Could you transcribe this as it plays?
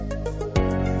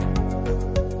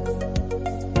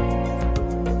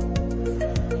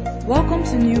Welcome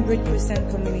to New Breed Christian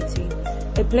Community,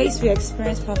 a place we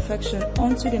experience perfection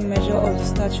unto the measure of the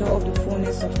stature of the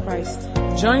fullness of Christ.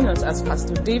 Join us as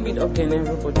Pastor David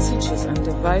Ogenerubo teaches and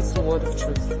divides the word of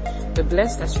truth. Be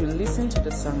blessed as you listen to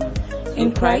the sermon.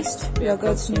 In Christ, we are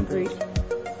God's new breed.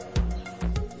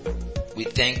 We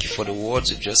thank you for the words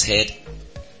we've just heard,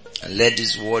 and let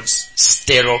these words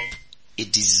stir up a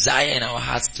desire in our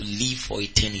hearts to live for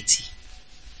eternity.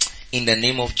 In the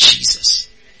name of Jesus,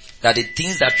 that the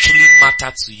things that truly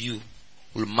matter to you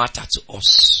will matter to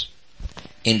us.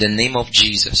 In the name of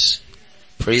Jesus.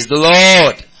 Praise the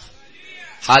Lord.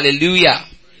 Hallelujah.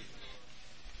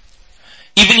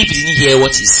 Even if you didn't hear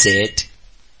what he said,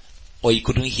 or you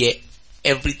couldn't hear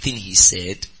everything he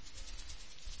said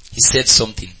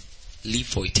something. Live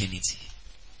for eternity.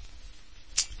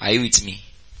 Are you with me?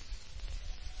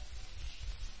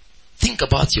 Think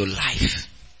about your life.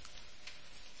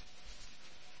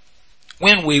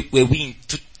 When were we in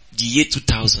the year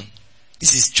 2000?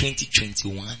 This is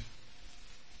 2021.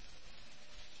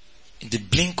 In the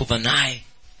blink of an eye,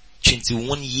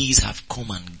 21 years have come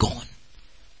and gone.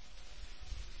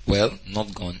 Well,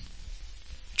 not gone.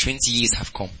 20 years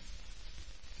have come.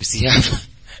 We still have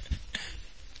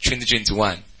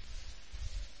 2021.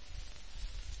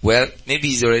 Well, maybe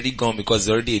it's already gone because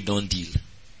it's already a done deal.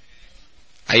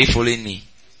 Are you following me?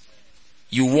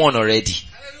 You won already.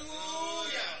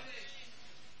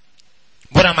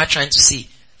 What am I trying to say?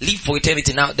 Live for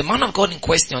eternity. Now, the man of God in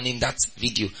question in that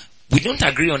video, we don't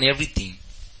agree on everything,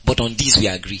 but on this we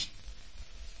agree.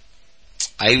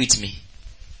 Are you with me?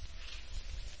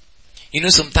 You know,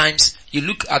 sometimes you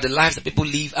look at the lives that people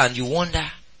live and you wonder,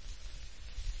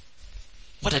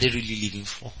 what are they really living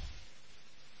for?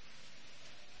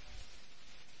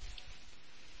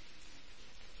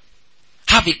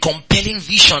 Have a compelling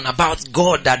vision about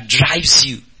God that drives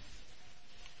you.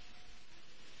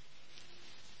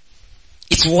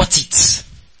 It's worth it.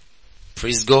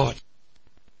 Praise God.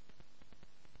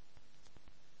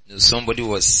 You know, somebody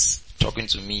was talking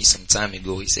to me some time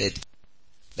ago. He said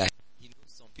that he knows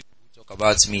some people who talk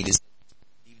about me. They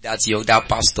say, that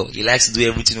pastor, he likes to do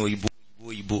everything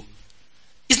Oyibo.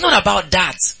 It's not about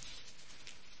that.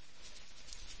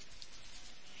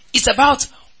 It's about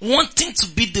wanting to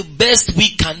be the best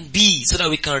we can be so that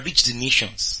we can reach the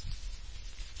nations.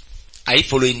 Are you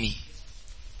following me?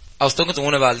 I was talking to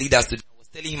one of our leaders today. I was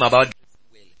telling him about dressing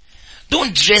well.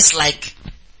 Don't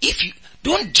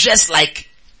dress like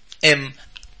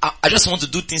I just want to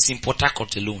do things in Port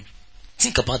Harcourt alone.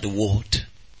 Think about the world.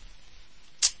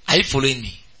 Are you following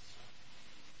me?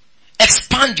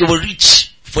 Expand your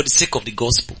reach for the sake of the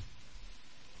gospel.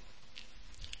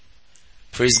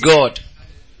 Praise God.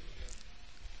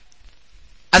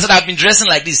 I said I've been dressing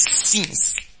like this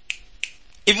since.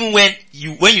 Even when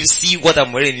you see what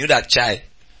I'm wearing, you know that child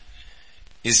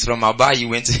is from Abba.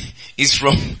 It's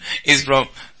from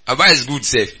Abba is good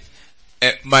safe.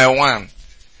 My one.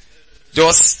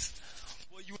 Just,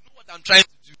 well, you know what I'm trying to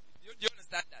do. Do you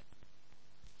understand that?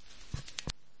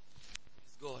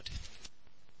 It's God.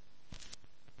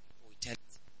 For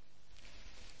eternity.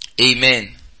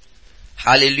 Amen.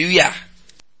 Hallelujah.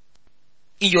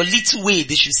 In your little way,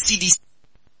 they should see this.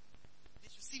 They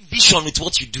should see vision with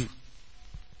what you do.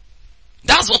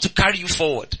 That's what will carry you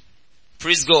forward.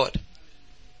 Praise God.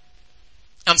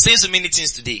 I'm saying so many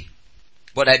things today,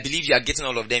 but I believe you are getting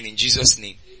all of them in Jesus'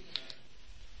 name.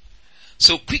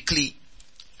 So quickly,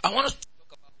 I want to talk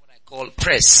about what I call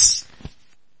press.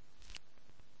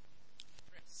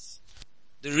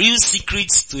 The real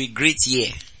secrets to a great year.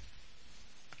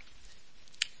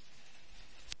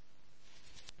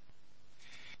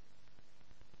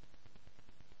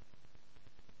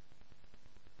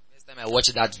 Next time I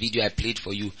watched that video I played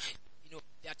for you, you know,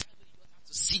 there are times when you just have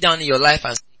to sit down in your life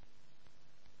and say,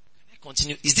 can I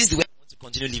continue? Is this the way I want to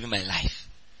continue living my life?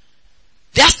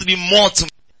 There has to be more to me.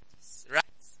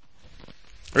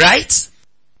 Right?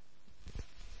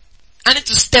 I need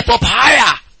to step up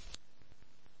higher.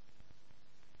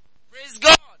 Praise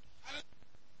God.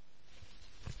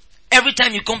 Every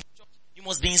time you come to church, you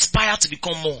must be inspired to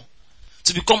become more.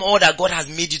 To become all that God has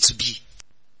made you to be.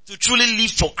 To truly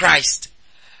live for Christ.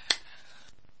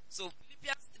 So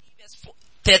Philippians 3 verse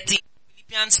 13.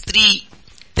 Philippians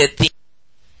 3:13.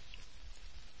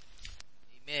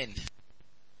 Amen.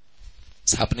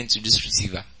 What's happening to this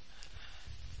receiver?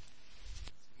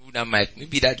 That mic.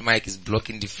 Maybe that mic is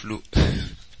blocking the flow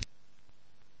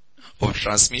of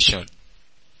transmission.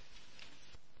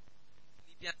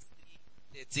 Philippians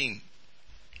 3:13.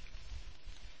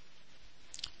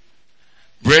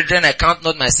 Brethren, I count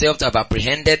not myself to have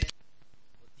apprehended,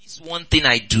 but this one thing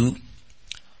I do,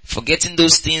 forgetting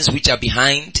those things which are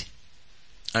behind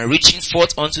and reaching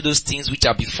forth unto those things which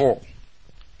are before.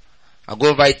 I'll go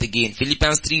over it again.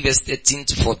 Philippians 3 verse 13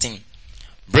 to 14.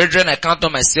 Brethren, I count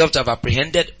not myself to have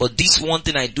apprehended, but this one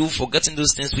thing I do, forgetting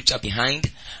those things which are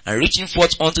behind, and reaching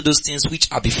forth unto those things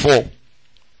which are before.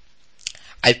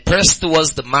 I press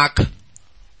towards the mark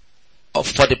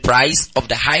for the prize of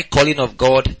the high calling of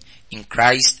God in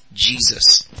Christ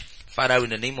Jesus. Father, in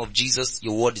the name of Jesus,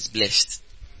 your word is blessed.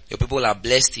 Your people are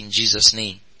blessed in Jesus'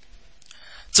 name.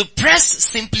 To press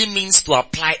simply means to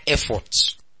apply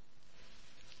effort.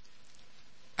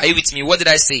 Are you with me? What did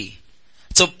I say?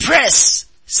 To press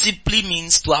simply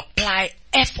means to apply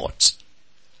effort.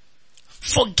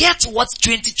 Forget what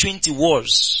 2020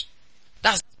 was.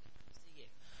 That's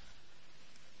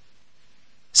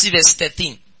see verse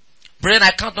 13. Brethren,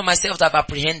 I count on myself to have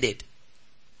apprehended.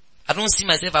 I don't see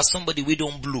myself as somebody we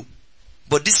don't blow.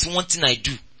 But this is one thing I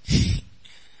do.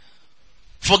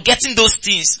 Forgetting those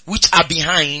things which are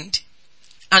behind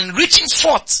and reaching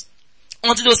forth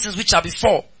unto those things which are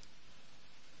before.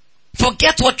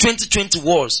 Forget what 2020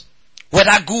 was,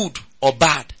 whether good or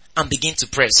bad, and begin to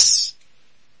press.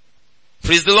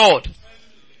 Praise the Lord.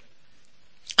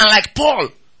 And like Paul,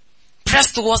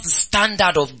 press towards the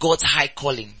standard of God's high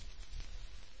calling.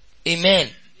 Amen.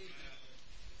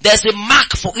 There's a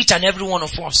mark for each and every one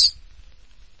of us.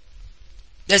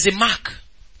 There's a mark.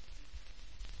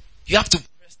 You have to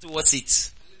press towards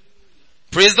it.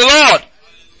 Praise the Lord.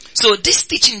 So this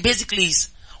teaching basically is,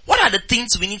 what are the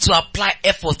things we need to apply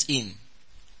effort in?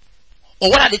 Or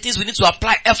what are the things we need to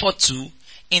apply effort to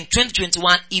in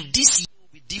 2021 if this year will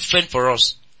be different for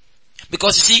us?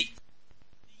 Because you see,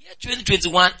 the year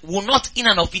 2021 will not in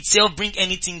and of itself bring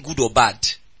anything good or bad.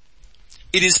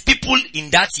 It is people in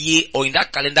that year or in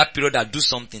that calendar period that do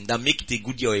something that make it a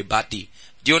good year or a bad day.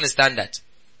 Do you understand that?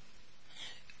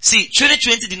 See,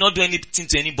 2020 did not do anything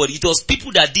to anybody. It was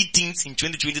people that did things in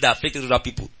 2020 that affected other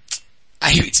people.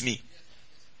 Are you with me?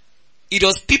 It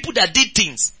was people that did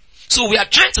things. So we are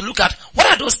trying to look at what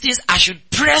are those things I should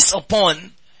press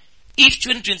upon if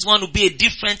 2021 will be a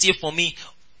different year for me,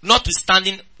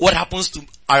 notwithstanding what happens to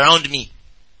around me.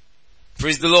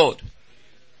 Praise the Lord.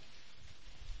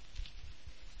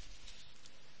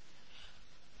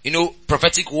 You know,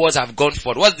 prophetic words have gone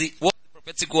forward. What's the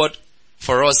prophetic word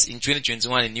for us in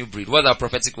 2021 in New Breed? What's our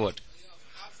prophetic word?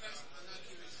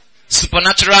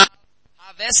 Supernatural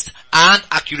harvest and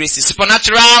accuracy.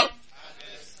 Supernatural.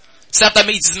 Say after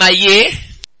me, it is my year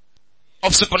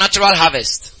of supernatural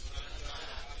harvest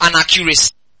and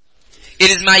accuracy. It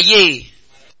is my year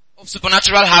of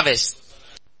supernatural harvest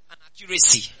and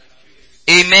accuracy.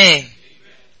 Amen.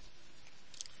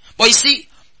 But you see,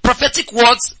 prophetic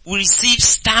words we receive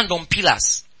stand on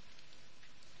pillars.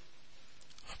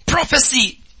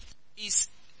 Prophecy is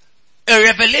a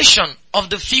revelation of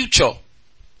the future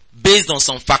based on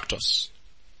some factors.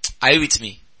 Are you with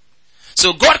me?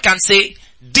 So God can say,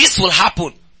 this will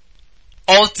happen,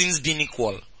 all things being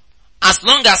equal. As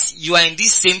long as you are in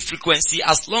this same frequency,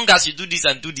 as long as you do this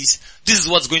and do this, this is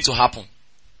what's going to happen.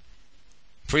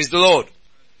 Praise the Lord.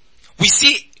 We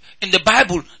see in the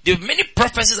Bible, there are many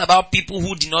prophecies about people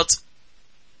who did not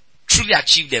truly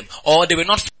achieve them, or they were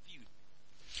not fulfilled.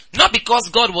 Not because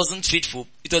God wasn't faithful,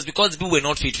 it was because the people were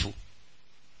not faithful.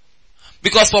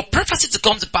 Because for prophecy to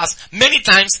come to pass, many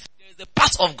times, there is the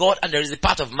part of God and there is the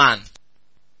part of man.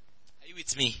 Are you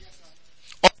with me?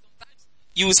 Or sometimes,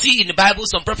 you will see in the Bible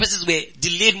some prophecies were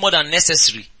delayed more than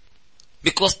necessary.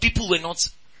 Because people were not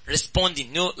responding.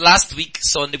 You know, last week,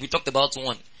 Sunday, we talked about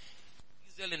one.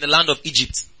 Israel in the land of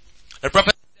Egypt. The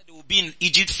prophet said they will be in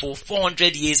Egypt for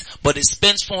 400 years, but they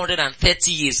spent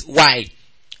 430 years. Why?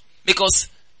 Because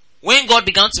when God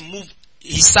began to move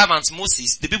his servant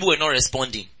Moses, the people were not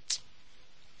responding.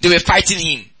 They were fighting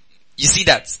him. You see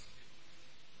that?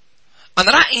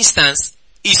 Another instance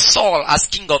is Saul as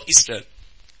king of Israel.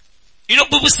 You know,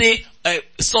 people say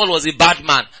Saul was a bad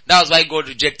man. That was why God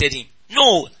rejected him.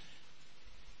 No.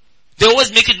 They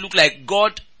always make it look like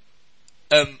God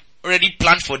already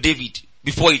planned for David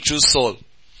before he chose Saul.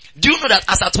 Do you know that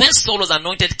as at when Saul was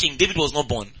anointed king, David was not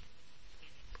born?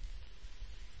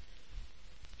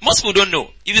 Most people don't know.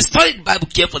 If you study the Bible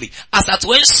carefully, as at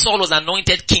when Saul was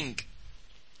anointed king,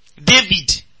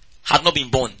 David had not been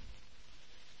born.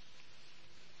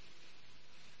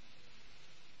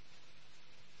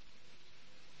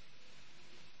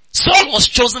 Saul was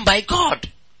chosen by God.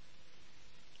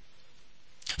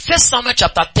 1 Samuel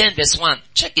chapter 10 verse 1.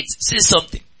 Check it. Say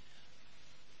something.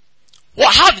 Well,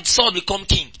 how did Saul become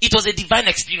king? It was a divine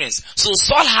experience. So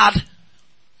Saul's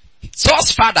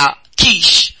father,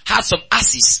 Kish, had some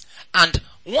asses. And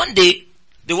one day,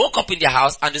 they woke up in their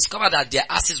house and discovered that their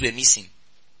asses were missing.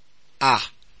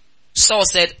 Saul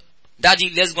said,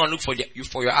 Daddy, let's go and look for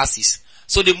your asses.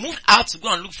 So they moved out to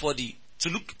go and look for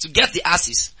to get the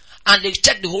asses. And they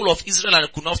checked the whole of Israel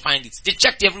and could not find it. They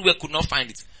checked everywhere, could not find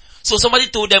it. So somebody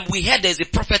told them, we heard there's a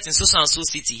prophet in so and so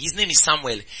city. His name is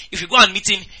Samuel. If you go and meet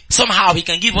him, somehow he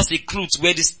can give us a clue to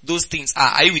where those things are.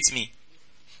 Are you with me?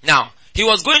 Now, he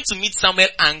was going to meet Samuel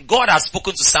and God has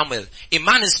spoken to Samuel. A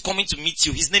man is coming to meet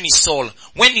you. His name is Saul.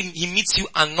 When he meets you,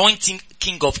 anointing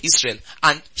king of Israel.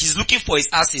 And he's looking for his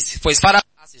asses, for his father's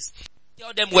asses.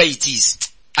 Tell them where it is.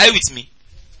 Are you with me?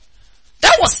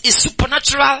 That was a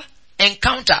supernatural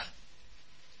encounter.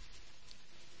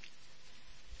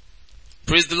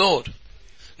 Praise the Lord.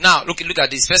 Now, look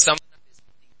at this. First Samuel.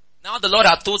 Now the Lord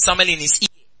had told Samuel in his ear,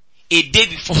 a day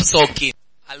before Saul came.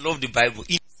 I love the Bible.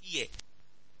 In his ear.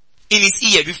 In his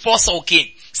ear, before Saul came.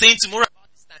 Saying, tomorrow about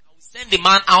this time, I will send a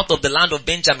man out of the land of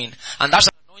Benjamin. And thou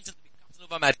shalt anoint him to be captain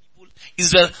over my people,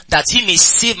 Israel, that he may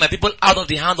save my people out of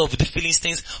the hand of the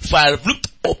Philistines. For I have looked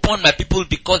upon my people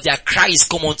because their cry is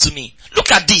come unto me.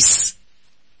 Look at this.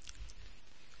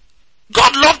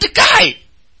 God loved the guy.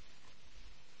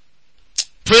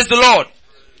 Praise the Lord.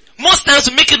 Most times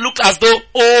we make it look as though,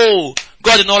 oh,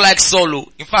 God did not like Saul.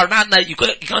 In fact, that night you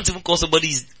can't even call somebody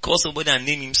and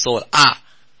name him Saul.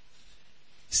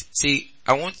 Say,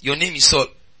 I want, your name is Saul.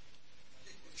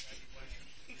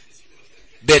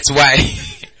 That's why.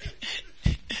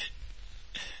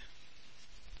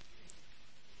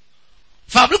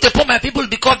 For I have looked upon my people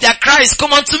because their cries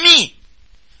come unto me.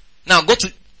 Now go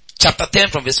to chapter 10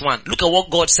 from verse 1. Look at what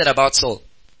God said about Saul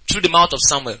through the mouth of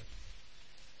Samuel.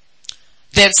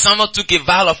 Then Samuel took a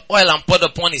vial of oil and poured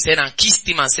upon his head and kissed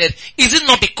him and said, is it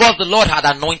not because the Lord had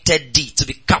anointed thee to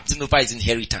be captain over his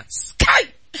inheritance?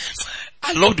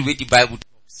 I love the way the Bible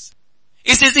talks.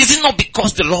 It says, is it not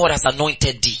because the Lord has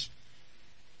anointed thee?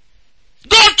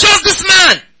 God chose this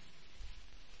man.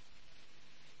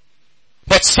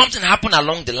 But something happened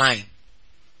along the line.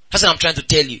 That's what I'm trying to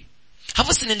tell you. Have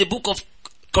you seen in the book of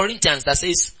Corinthians that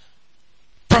says,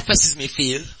 prophecies may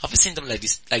fail? Have you seen them like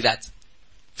this, like that?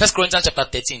 1 Corinthians chapter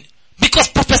 13. Because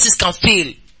prophecies can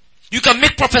fail. You can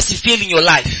make prophecy fail in your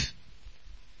life.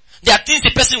 There are things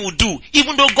a person will do,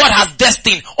 even though God has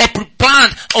destined or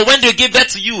planned, or when they gave birth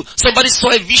to you, somebody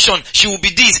saw a vision, she will be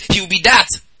this, he will be that.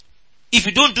 If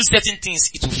you don't do certain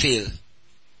things, it will fail.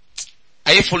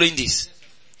 Are you following this?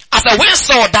 After when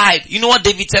Saul died, you know what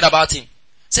David said about him? He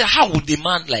said, how would a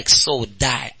man like Saul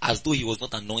die as though he was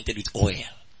not anointed with oil?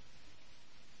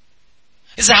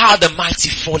 He said, how the mighty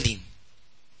falling.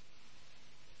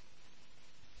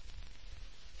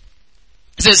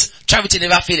 He says, charity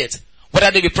never faileth.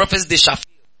 Whether they be prophets, they shall fail.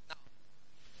 Now,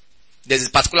 there's a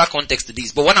particular context to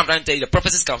this, but what I'm trying to tell you, the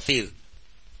prophecies can fail.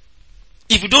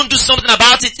 If you don't do something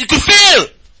about it, it could fail.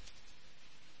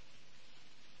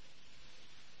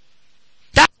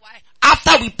 That's why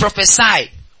after we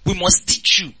prophesy, we must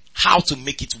teach you how to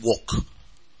make it work.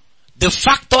 The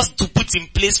factors to put in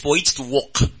place for it to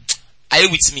work. Are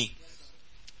you with me?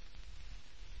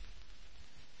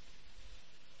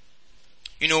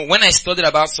 You know, when I studied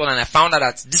about Saul and I found out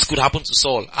that this could happen to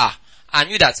Saul, I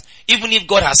knew that even if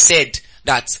God has said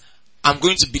that I'm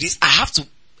going to be this, I have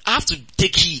to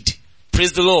take heed.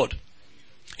 Praise the Lord.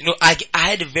 You know, I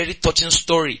had a very touching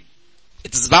story.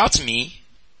 It is about me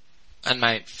and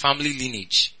my family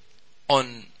lineage.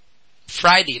 On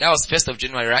Friday, that was 1st of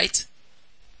January, right?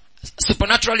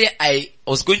 Supernaturally, I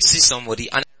was going to see somebody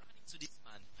and I ran into this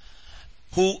man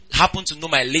who happened to know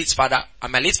my late father,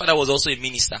 and my late father was also a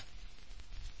minister.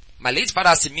 My late father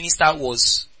as a minister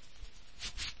was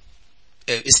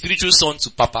a spiritual son to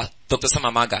Papa, Dr. Sam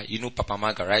Amaga. You know Papa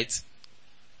Amaga, right?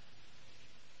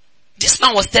 This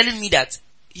man was telling me that,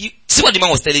 see what the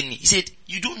man was telling me? He said,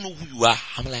 you don't know who you are.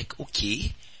 I'm like,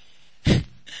 okay.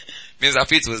 Mr.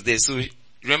 Faith was there, so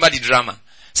remember the drama.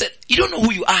 He said, you don't know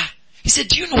who you are. He said,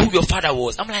 do you know who your father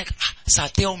was? I'm like, sir,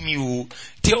 tell me.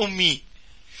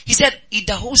 He said,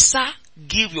 Idahosa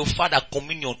gave your father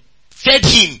communion, fed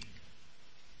him.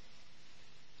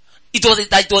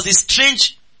 It was a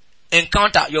strange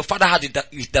encounter your father had with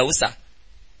Idahosa.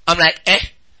 I'm like,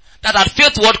 that had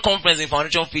failed World Conference in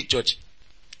Foundation Faith Church.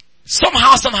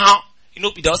 Somehow, you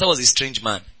know, Idahosa was a strange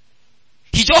man.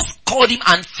 He just called him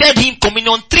and fed him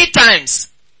communion 3 times.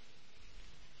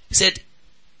 He said,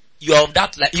 you are of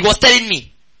that, like, he was telling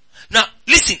me. Now,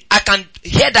 listen, I can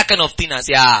hear that kind of thing and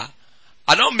say, I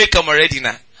don't make them already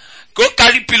now. Go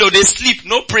carry pillow, they sleep,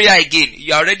 no prayer again.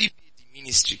 You are already paid the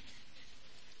ministry.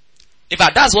 In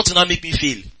fact, that's what will not make me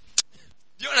feel.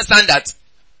 Do you understand that?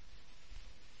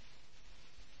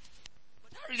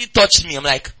 But that really touched me. I'm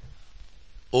like,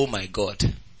 oh my God.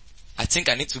 I think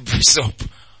I need to brush up.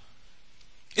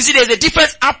 You see, there's a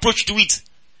different approach to it.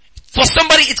 For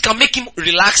somebody, it can make him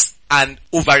relax and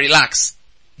over-relax.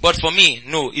 But for me,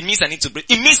 no. It means I need to break.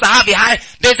 It means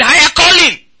there's a higher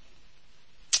calling.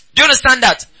 Do you understand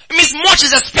that? It means much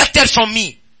is expected from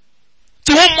me.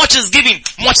 To whom much is given,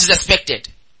 much is expected.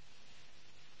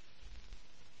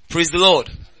 Praise the Lord.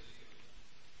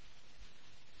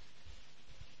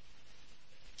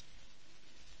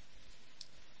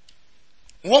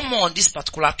 One more on this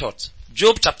particular thought.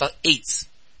 Job chapter 8.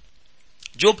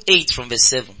 Job 8 from verse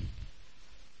 7.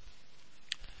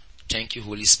 Thank you,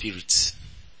 Holy Spirit.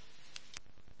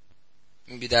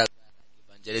 Maybe that's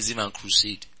evangelism and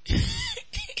crusade.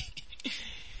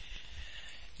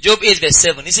 Job 8 verse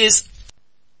 7. It says,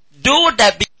 though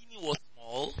thy beginning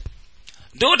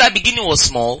was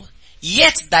small,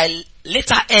 yet thy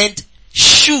later end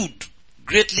should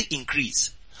greatly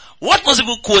increase. What most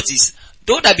people quote is,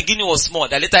 though thy beginning was small,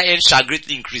 thy later end shall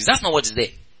greatly increase. That's not what is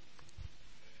there.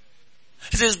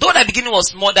 It says, though thy beginning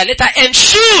was small, thy later end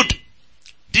should.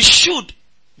 The should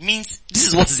means this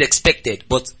is what is expected,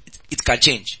 but it can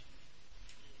change.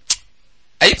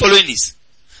 Are you following this?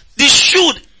 The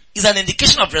should is an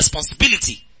indication of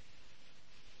responsibility.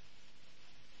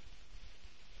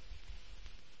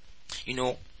 You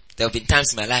know, there have been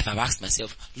times in my life I've asked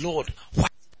myself, Lord, why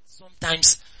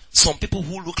sometimes some people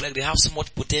who look like they have so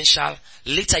much potential,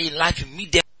 later in life you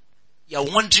meet them, you're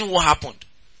wondering what happened.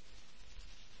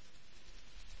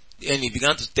 And he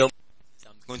began to tell me,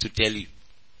 I'm going to tell you.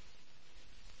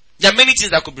 There are many things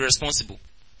that could be responsible.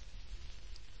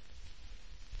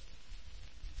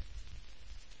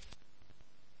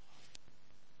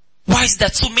 Why is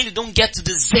that so many don't get to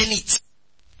the zenith?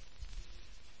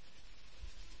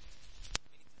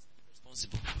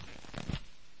 Responsible.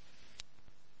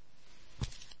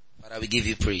 Father, we give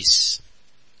you praise.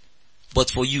 But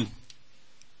for you,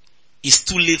 it's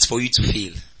too late for you to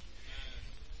fail.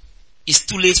 It's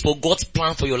too late for God's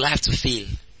plan for your life to fail.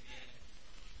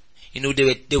 You know,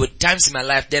 there were times in my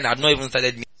life then I'd not even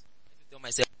started me. I tell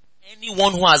myself,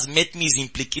 anyone who has met me is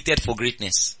implicated for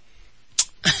greatness.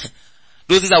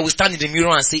 Those days I will stand in the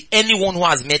mirror and say, anyone who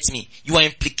has met me, you are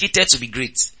implicated to be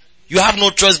great. You have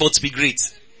no choice but to be great.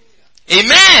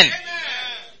 Amen. Amen.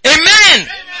 Amen. Amen.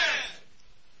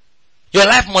 Your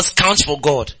life must count for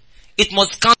God. It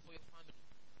must count for your family.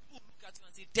 People look at you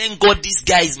and say, thank God this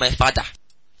guy is my father.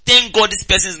 Thank God this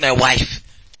person is my wife.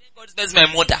 Thank God this person is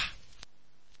my mother.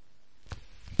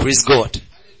 Praise God.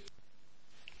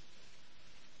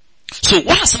 So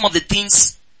what are some of the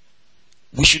things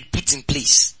we should put in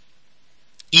place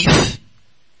if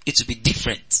it will be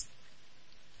different?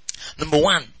 Number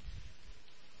one,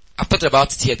 I've talked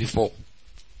about it here before.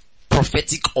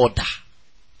 Prophetic order.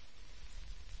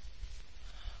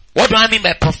 What do I mean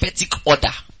by prophetic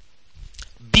order?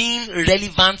 Being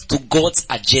relevant to God's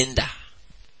agenda.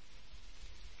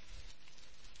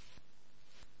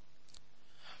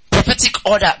 Prophetic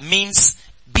order means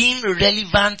being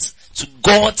relevant to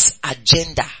God's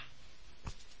agenda.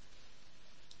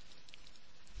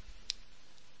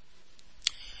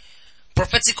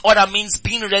 Prophetic order means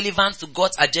being relevant to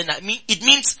God's agenda. It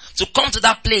means to come to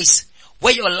that place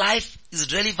where your life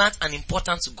is relevant and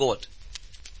important to God.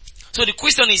 So the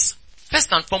question is,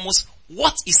 first and foremost,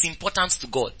 what is important to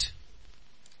God?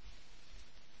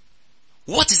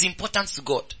 What is important to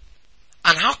God?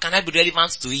 And how can I be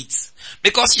relevant to it?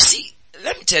 Because you see,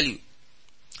 let me tell you,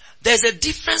 there's a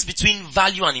difference between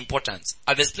value and importance.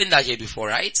 I've explained that here before,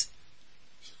 right?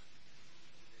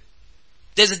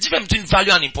 There's a difference between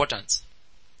value and importance.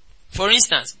 For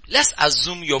instance, let's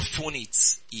assume your phone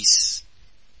is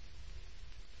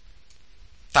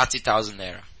 30,000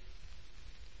 naira.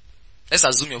 Let's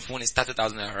assume your phone is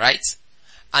 30,000 naira, right?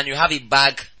 And you have a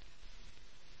bag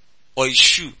or a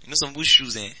shoe. You know some people's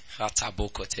shoes,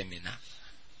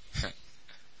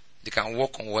 they can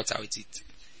walk on water with it.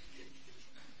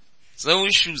 So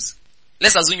shoes.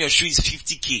 Let's assume your shoe is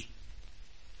 50k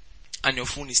and your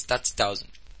phone is 30,000.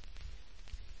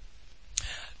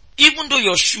 Even though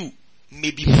your shoe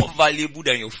may be more valuable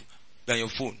than your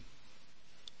phone.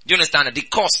 Do you understand that? The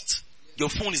cost, your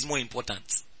phone is more important.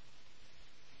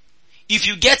 If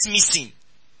you get missing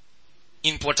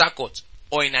in Port Harcourt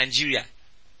or in Nigeria,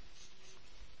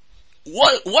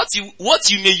 what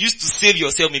you may use to save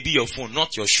yourself may be your phone,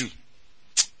 not your shoe.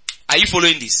 Are you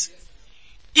following this?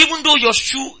 Even though your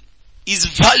shoe is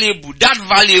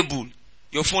valuable,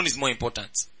 your phone is more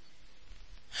important.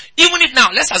 Even if now,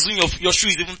 let's assume your shoe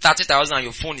is even 30,000 and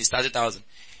your phone is 30,000.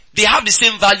 They have the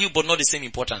same value but not the same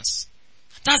importance.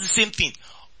 That's the same thing.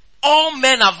 All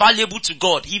men are valuable to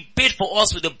God. He paid for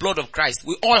us with the blood of Christ.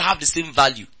 We all have the same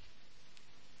value.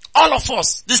 All of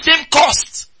us, the same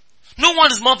cost. No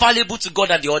one is more valuable to God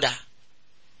than the other.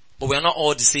 But we are not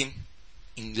all the same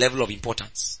in level of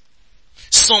importance.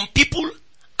 Some people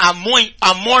are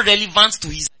more relevant to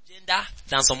his agenda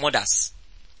than some others.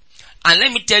 And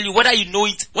let me tell you, whether you know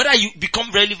it, whether you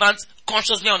become relevant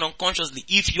consciously or unconsciously,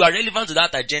 if you are relevant to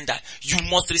that agenda, you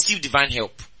must receive divine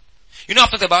help. You know,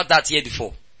 I've talked about that here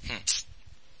before.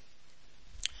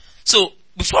 So,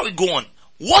 before we go on,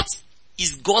 what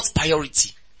is God's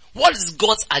priority? What is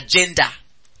God's agenda?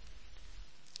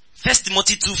 1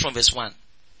 Timothy 2 from verse 1.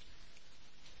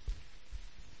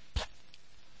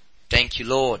 Thank you,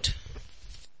 Lord.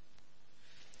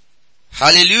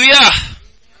 Hallelujah.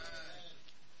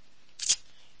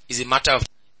 It's a matter of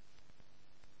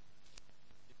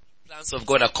plans of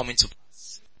God are coming to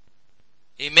pass.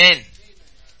 Amen.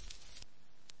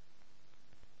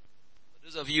 For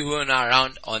those of you who are not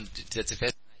around on the 31st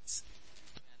night,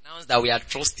 we announced that we are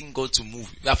trusting God to move.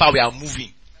 Therefore, we are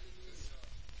moving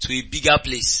to a bigger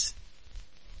place.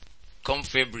 Come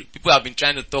February. People have been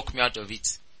trying to talk me out of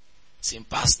it. Saying,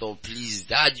 Pastor, please,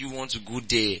 Dad, you want to go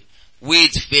there.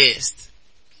 Wait first.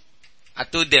 I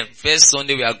told them, first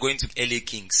Sunday we are going to LA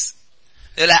Kings.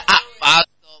 They're like,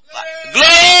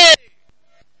 glory!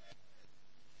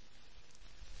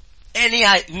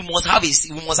 Anyhow, we must have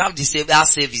that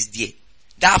service there.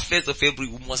 That 1st of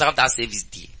February, we must have that service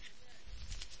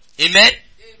there. Amen?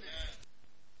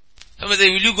 Somebody say,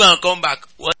 will you go and come back?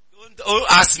 Well,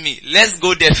 don't ask me. Let's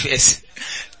go there first.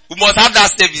 We must have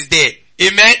that service there.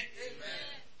 Amen?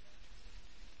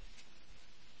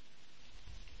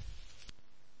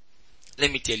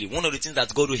 Let me tell you, one of the things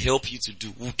that God will help you to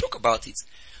do, we'll talk about it.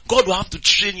 God will have to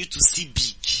train you to see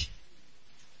big.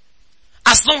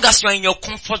 As long as you are in your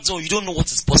comfort zone, you don't know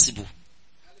what is possible.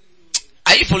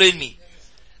 Are you following me?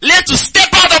 Learn to step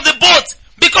out of the boat.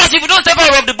 Because if you don't step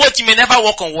out of the boat, you may never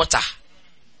walk on water.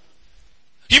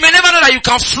 You may never know that you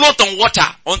can float on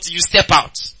water until you step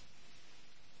out.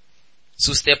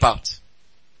 So step out.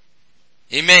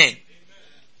 Amen.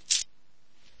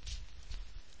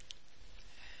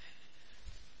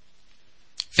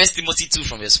 1 Timothy 2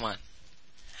 from verse 1.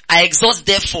 I exhort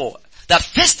therefore that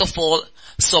first of all,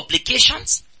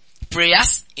 supplications,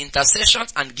 prayers,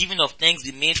 intercessions, and giving of thanks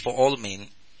be made for all men,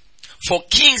 for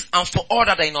kings and for all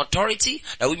that are in authority,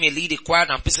 that we may lead a quiet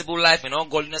and peaceable life in all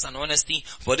godliness and honesty,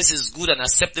 for this is good and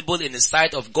acceptable in the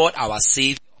sight of God our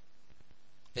Savior.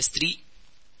 Verse 3.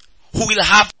 Who will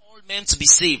have all men to be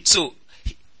saved. So,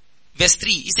 verse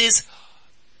 3, it says,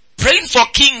 praying for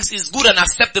kings is good and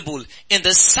acceptable in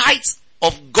the sight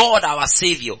of God our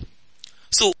Savior.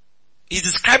 So, he's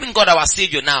describing God our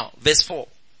Savior now. Verse 4.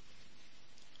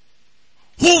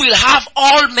 Who will have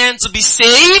all men to be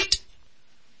saved?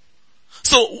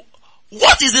 So,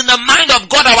 what is in the mind of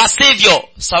God our Savior?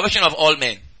 Salvation of all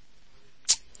men.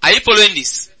 Are you following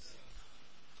this?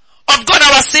 Of God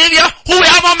our Savior, who will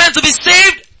have all men to be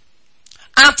saved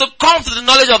and to come to the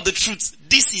knowledge of the truth.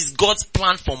 This is God's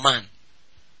plan for man.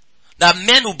 That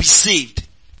men will be saved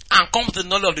and come to the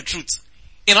knowledge of the truth.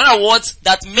 In other words,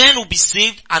 that men will be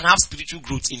saved and have spiritual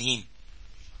growth in Him.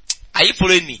 Are you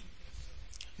following me?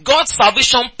 God's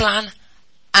salvation plan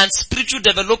and spiritual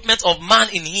development of man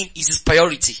in Him is His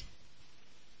priority.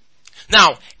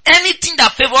 Now, anything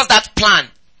that favors that plan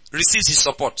receives His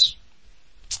support.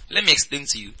 Let me explain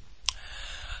to you.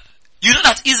 You know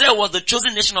that Israel was the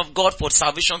chosen nation of God for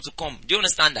salvation to come. Do you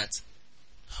understand that?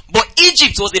 But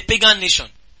Egypt was a pagan nation.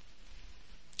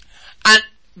 And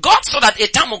God saw that a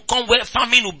time will come where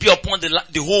famine will be upon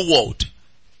the whole world.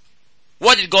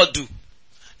 What did God do?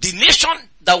 The nation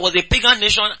that was a pagan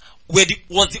nation was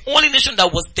the only nation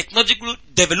that was technologically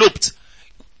developed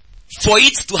for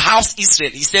it to house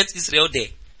Israel. He sent Israel there.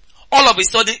 All of a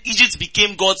sudden, Egypt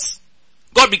became God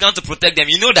began to protect them.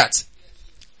 You know that?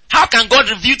 How can God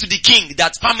reveal to the king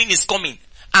that famine is coming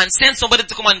and send somebody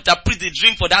to come and interpret the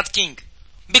dream for that king?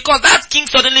 Because that king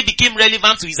suddenly became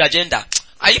relevant to his agenda.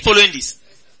 Are you following this?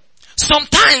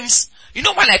 Sometimes, you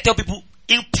know when I tell people,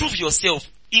 improve yourself,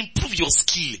 improve your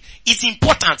skill. It's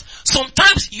important.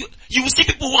 Sometimes you will see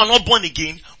people who are not born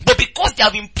again, but because they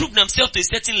have improved themselves to a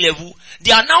certain level,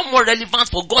 they are now more relevant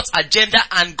for God's agenda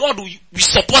and God will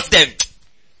support them.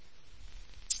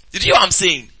 Did you hear what I'm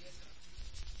saying?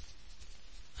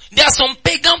 There are some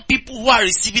pagan people who are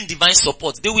receiving divine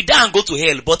support. They will die and go to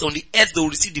hell, but on the earth they will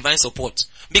receive divine support.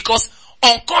 Because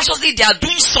unconsciously they are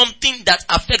doing something that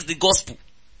affects the gospel.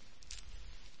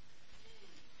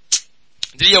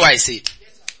 Did you hear what I said?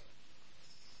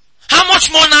 How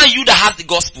much more now you that has the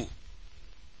gospel?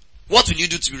 What will you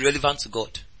do to be relevant to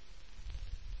God?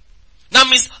 That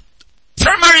means,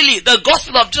 primarily, the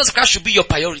gospel of Jesus Christ should be your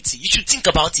priority. You should think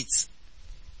about it.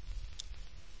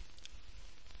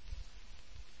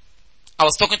 I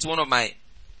was talking to one of my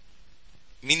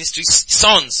ministry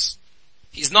sons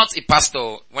He's not a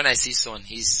pastor when I say son.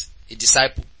 He's a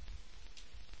disciple.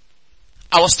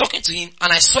 I was talking to him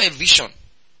and I saw a vision.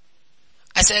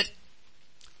 I said,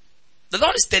 the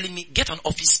Lord is telling me, get an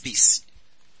office space.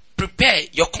 Prepare,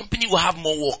 your company will have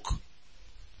more work.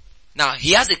 Now,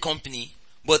 he has a company,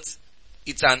 but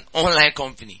it's an online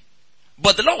company.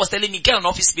 But the Lord was telling me, get an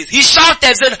office space. He shouted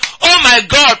and said, oh my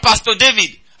God, Pastor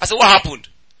David. I said, what happened?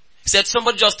 He said,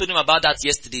 somebody just told him about that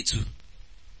yesterday too.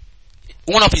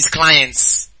 One of his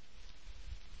clients.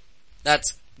 That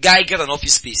guy get an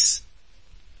office space.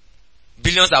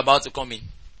 Billions are about to come in.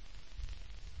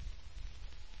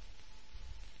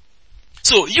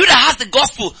 So, you that has the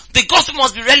gospel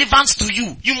must be relevant to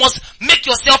you. You must make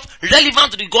yourself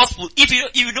relevant to the gospel. If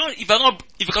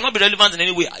you cannot be relevant in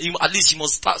any way, at least you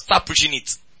must start preaching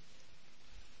it.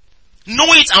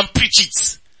 Know it and preach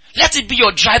it. Let it be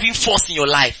your driving force in your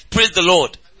life. Praise the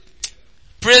Lord.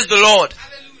 Praise the Lord.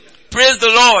 Praise the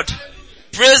Lord.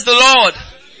 Praise the Lord.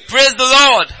 Praise the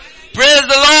Lord. Praise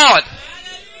the Lord.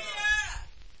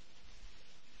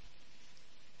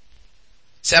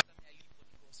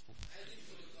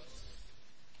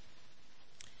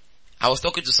 I was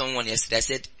talking to someone yesterday. I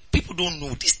said, people don't know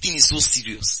this thing is so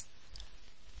serious.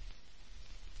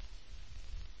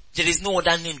 There is no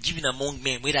other name given among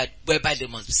men whereby they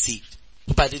must be saved.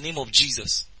 But by the name of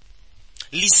Jesus.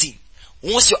 Listen,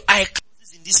 once your eye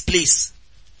closes in this place,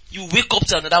 you wake up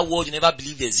to another world you never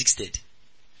believed existed.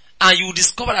 And you will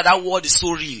discover that that world is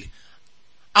so real.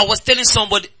 I was telling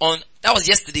somebody that was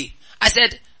yesterday. I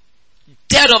said,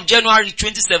 3rd of January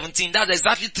 2017, that's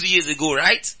exactly 3 years ago,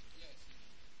 right?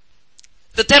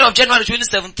 The 3rd of January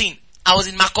 2017, I was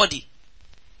in Makurdi.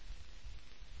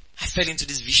 I fell into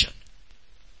this vision.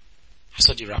 I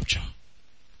saw the rapture.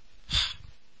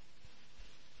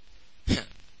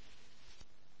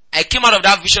 I came out of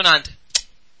that vision and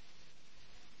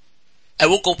I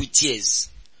woke up with tears.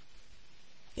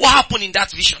 What happened in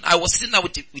that vision? I was sitting there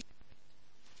with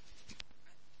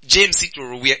James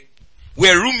Sikro.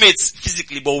 We're roommates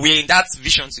physically, but we're in that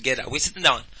vision together. We're sitting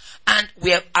down and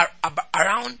we're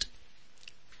around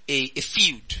a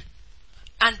field,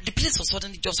 and the place was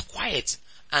suddenly just quiet,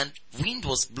 and wind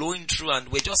was blowing through, and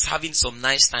we're just having some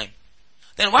nice time.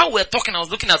 Then while we're talking, I was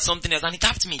looking at something else, and he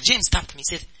tapped me. James tapped me.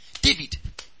 He said, David.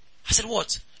 I said,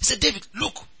 what? He said, David,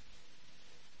 look.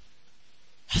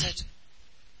 I said,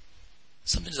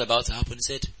 something is about to happen. He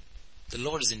said, the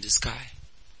Lord is in the sky.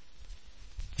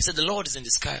 He said, the Lord is in the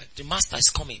sky. The Master is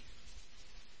coming.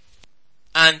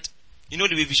 And you know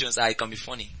the way visions are, it can be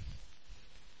funny.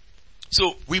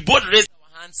 So we both raised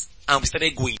our hands and we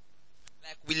started going.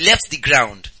 Like we left the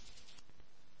ground.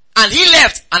 And he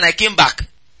left and I came back.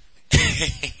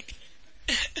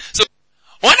 So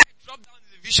when I dropped down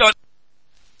in the vision,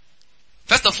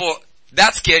 first of all,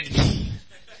 that scared me.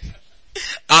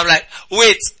 I'm like,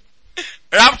 wait,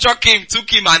 rapture came, took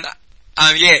him and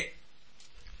I'm here.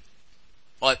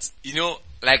 But you know,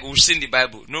 like we've seen in the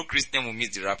Bible, no Christian will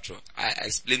miss the rapture. I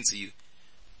explained to you.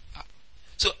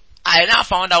 I now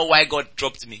found out why God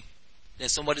dropped me. Then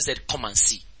somebody said, come and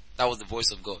see. That was the voice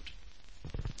of God.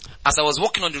 As I was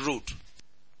walking on the road,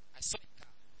 I saw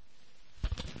a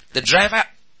car. The driver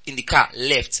in the car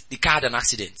left. The car had an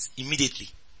accident immediately.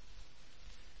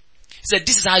 He said,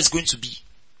 this is how it's going to be.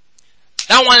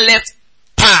 That one left.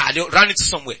 They ran into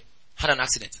somewhere. Had an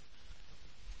accident.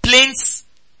 Planes.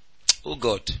 Oh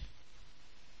God.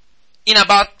 In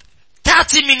about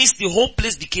 30 minutes, the whole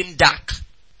place became dark.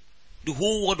 The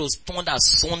whole world was turned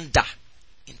asunder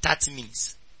in 30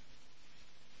 minutes.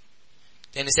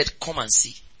 Then he said, come and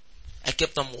see. I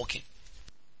kept on walking.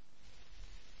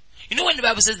 You know when the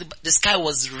Bible says the sky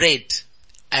was red,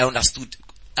 I understood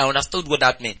what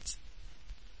that meant.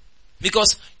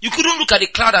 Because you couldn't look at the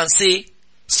cloud and say,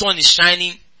 sun is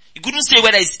shining. You couldn't say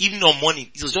whether it's evening or morning.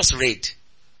 It was just red.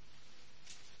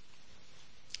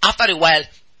 After a while,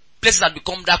 places had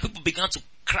become dark. People began to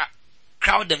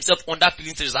crowd themselves under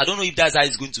filling stations. I don't know if that's how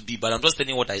it's going to be, but I'm just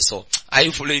telling you what I saw. Are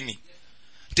you following me?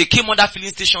 They came under filling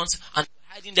stations and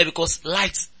hiding there because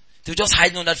lights. They were just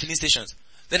hiding under filling stations.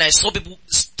 Then I saw people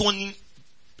stoning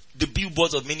the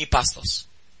billboards of many pastors.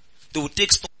 They would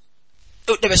take stones.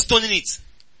 They were stoning it.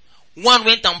 One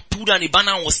went and pulled down a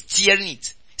banner and was tearing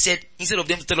it. He said, instead of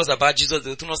them to tell us about Jesus, they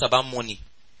will tell us about money.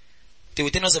 They will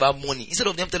tell us about money. Instead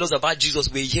of them to tell us about Jesus,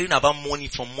 we're hearing about money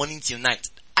from morning till night.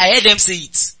 I heard them say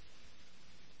it.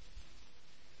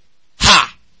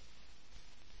 Ha!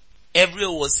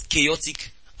 Everywhere was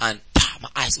chaotic and my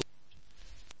eyes opened.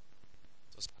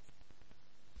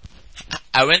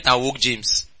 I went and woke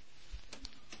James.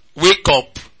 Wake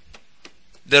up.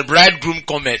 The bridegroom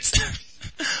cometh.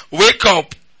 Wake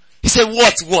up. He said,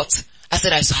 what? I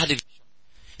said, I had a vision.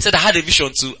 said I had a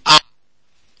vision too. I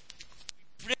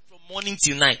prayed from morning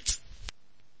till night.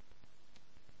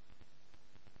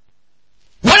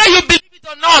 Whether you believe it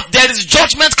or not, there is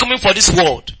judgment coming for this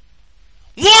world.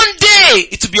 One day,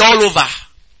 it will be all over.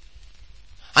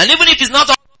 And even if it's not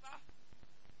all over,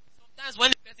 sometimes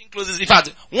when the person closes, in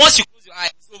fact, once you close your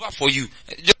eyes, it's over for you.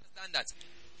 Do you understand that?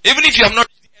 Even if you have not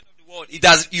reached the end of the world,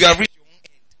 you have reached your own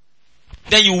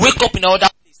end. Then you wake up in another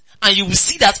place, and you will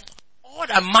see that all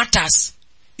that matters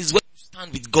is where you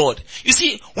stand with God. You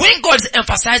see, when God is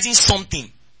emphasizing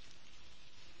something,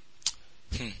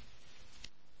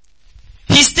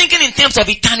 He's thinking in terms of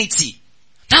eternity.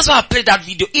 That's why I played that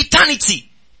video. Eternity.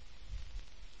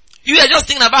 You are just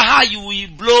thinking about how you will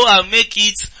blow and make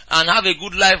it and have a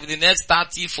good life in the next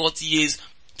 30, 40 years.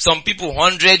 Some people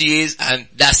 100 years and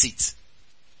that's it.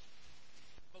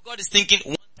 But God is thinking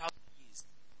 1,000 years,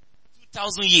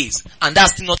 2,000 years, and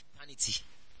that's still not eternity.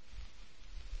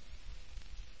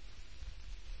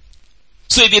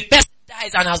 So if a person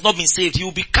dies and has not been saved, he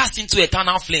will be cast into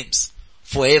eternal flames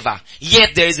forever.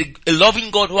 Yet there is a loving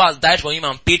God who has died for him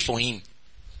and paid for him.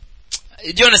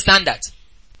 Do you understand that?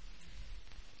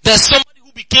 There's somebody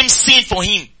who became sin for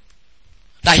him,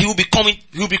 that he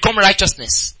will become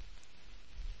righteousness.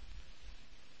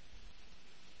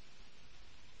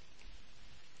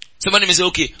 Somebody may say,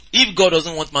 okay, if God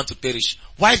doesn't want man to perish,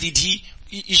 why did he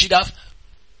should have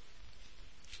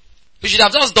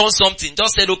just done something,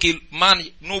 just said, okay, man,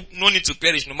 no need to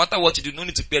perish, no matter what you do, no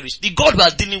need to perish. The God we are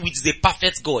dealing with is a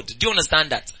perfect God. Do you understand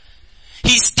that?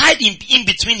 He's tied in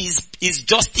between his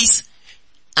justice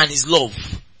and his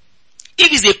love. If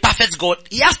he's a perfect God,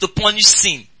 he has to punish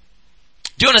sin.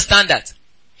 Do you understand that?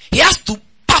 He has to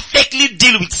perfectly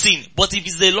deal with sin. But if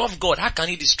he's a love God, how can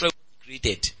he destroy what he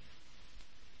created?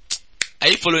 Are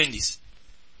you following this?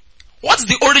 What's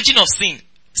the origin of sin?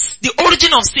 The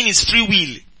origin of sin is free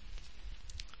will.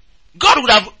 God would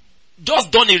have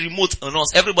just done a remote on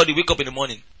us. Everybody wake up in the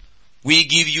morning. We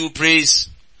give you praise.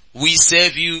 We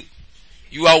serve you.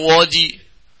 You are worthy.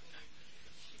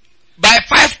 By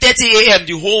 5:30 a.m.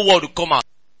 the whole world will come out.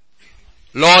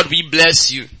 Lord, we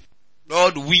bless you.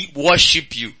 Lord, we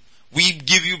worship you. We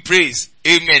give you praise.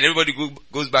 Amen. Everybody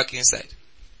goes back inside.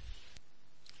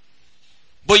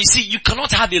 But you see, you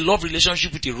cannot have a love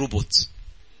relationship with a robot.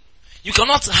 You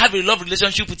cannot have a love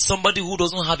relationship with somebody who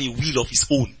doesn't have a will of his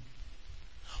own.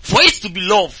 For it to be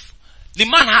love, there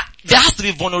has to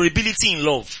be vulnerability in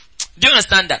love. Do you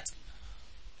understand that?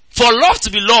 For love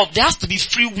to be love, there has to be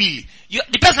free will.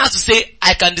 The person has to say,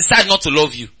 I can decide not to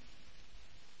love you.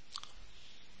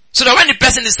 So that when the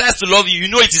person decides to love you, you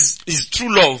know it is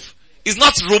true love. It's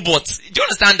not robot. Do you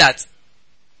understand that?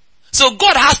 So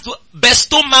God has to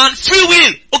bestow man free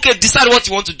will. Okay, decide what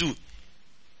you want to do.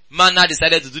 Man now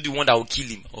decided to do the one that will kill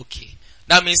him. Okay.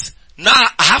 That means now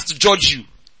I have to judge you.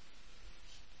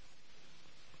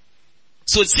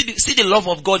 So see the love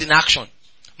of God in action.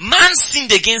 Man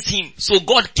sinned against him, so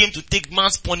God came to take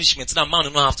man's punishment so that man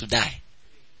will not have to die.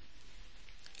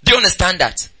 Do you understand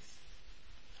that?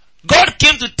 God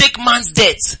came to take man's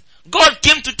death. God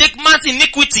came to take man's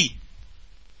iniquity.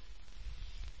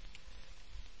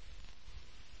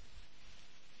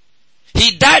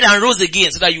 He died and rose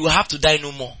again so that you will have to die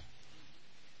no more.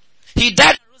 He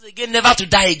died and rose again never to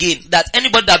die again, so that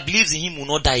anybody that believes in him will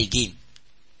not die again.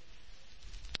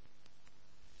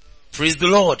 Praise the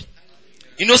Lord.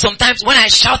 You know, sometimes when I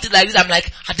shout it like this, I'm like,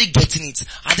 are they getting it?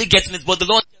 Are they getting it? But the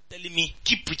Lord kept telling me,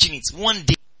 keep preaching it. One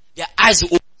day, their eyes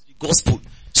will open to the gospel.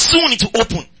 Soon it will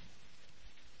open.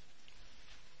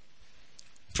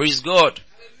 Praise God.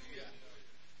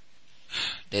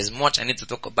 There's much I need to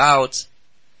talk about,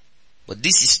 but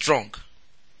this is strong.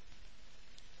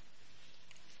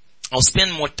 I'll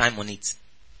spend more time on it.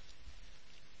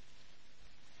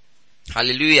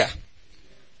 Hallelujah.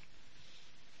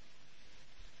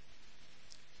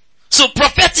 So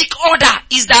prophetic order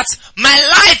is that my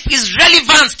life is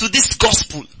relevant to this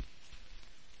gospel.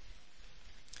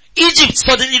 Egypt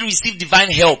suddenly received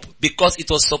divine help because it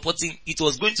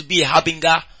was going to be a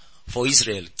harbinger for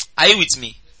Israel. Are you with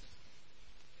me?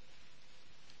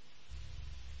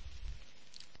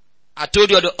 I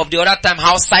told you of the other time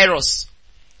how Cyrus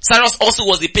also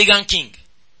was a pagan king.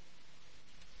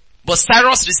 But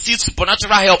Cyrus received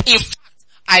supernatural help. In fact,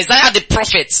 Isaiah the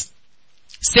prophet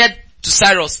said to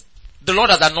Cyrus, the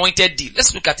Lord has anointed thee.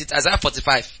 Let's look at it. Isaiah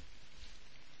 45.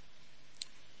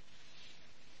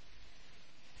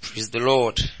 Praise the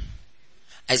Lord.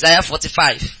 Isaiah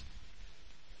 45.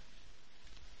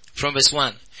 From verse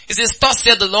 1. It says, thus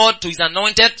said the Lord to his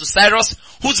anointed, to Cyrus,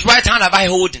 whose right hand have I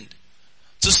holden,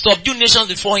 to subdue nations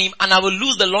before him, and I will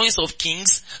loose the loins of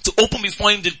kings, to open before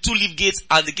him the two-leaf gates,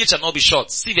 and the gate shall not be shut.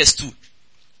 See verse 2.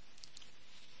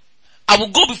 I will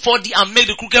go before thee and make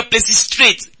the crooked places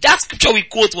straight. That scripture we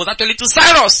quote was actually to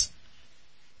Cyrus.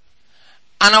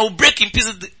 And I will break in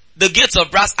pieces the gates of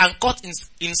brass and cut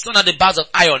in sunder the bars of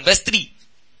iron. Verse 3.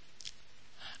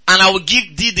 And I will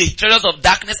give thee the treasures of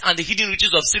darkness and the hidden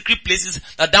riches of secret places,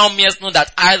 that thou mayest know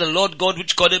that I, the Lord God,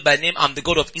 which called it by name, am the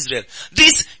God of Israel.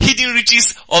 These hidden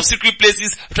riches of secret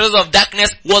places, treasures of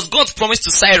darkness, was God's promise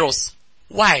to Cyrus.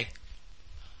 Why?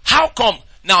 How come?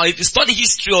 Now, if you study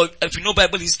history or if you know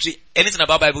Bible history, anything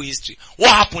about Bible history,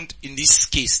 what happened in this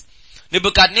case?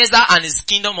 Nebuchadnezzar and his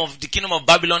the kingdom of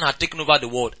Babylon had taken over the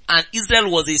world, and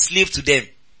Israel was a slave to them.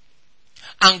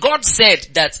 And God said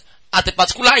that at a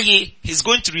particular year, He's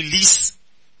going to release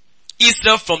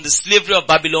Israel from the slavery of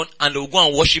Babylon, and they will go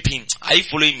and worship Him. Are you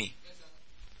following me?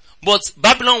 But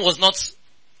Babylon was not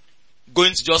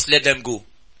going to just let them go.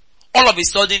 All of a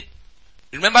sudden,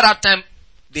 remember that time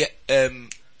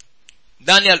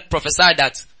Daniel prophesied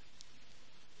that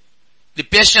the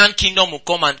Persian kingdom will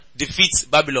come and defeat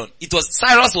Babylon.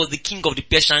 Cyrus was the king of the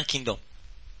Persian kingdom.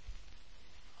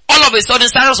 All of a sudden,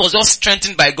 Cyrus was just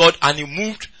strengthened by God, and he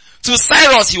moved. To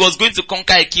Cyrus, he was going to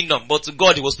conquer a kingdom, but to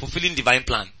God, he was fulfilling divine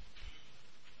plan.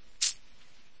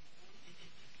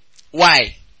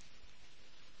 Why?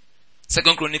 2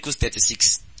 Chronicles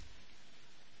 36.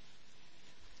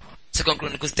 2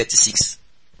 Chronicles 36.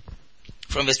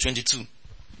 From verse 22.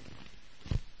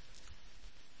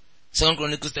 2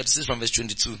 Chronicles 36 from verse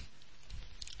 22. It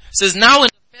says, now in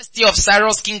the first year of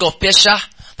Cyrus, king of Persia,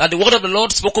 that the word of the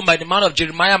Lord spoken by the mouth of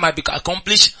Jeremiah might be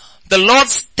accomplished, the Lord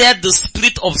stirred the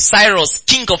spirit of Cyrus,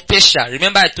 king of Persia.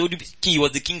 Remember I told you he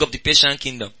was the king of the Persian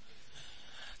kingdom.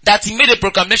 That he made a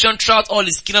proclamation throughout all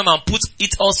his kingdom and put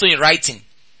it also in writing.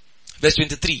 Verse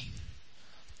 23.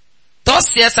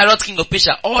 Thus says Cyrus, king of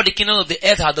Persia, all the kingdoms of the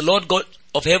earth hath the Lord God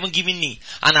of heaven given me,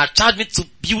 and hath charged me to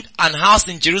build an house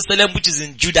in Jerusalem which is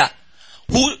in Judah.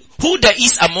 Who there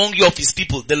is among you of his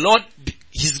people? The Lord,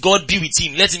 his God, be with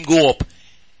him. Let him go up.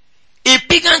 A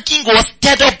pagan king was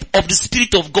stirred up of the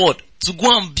Spirit of God to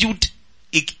go and build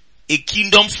a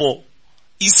kingdom for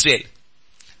Israel.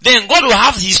 Then God will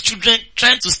have his children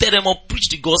trying to stir them up, preach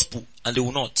the gospel, and they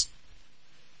will not.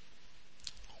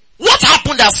 What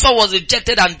happened that Saul was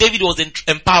rejected and David was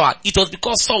empowered? It was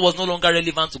because Saul was no longer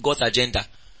relevant to God's agenda.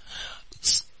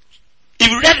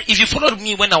 If you followed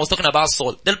me when I was talking about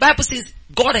Saul, the Bible says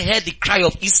God heard the cry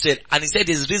of Israel and he said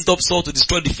he's raised up Saul to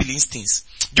destroy the Philistines.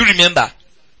 Do you remember?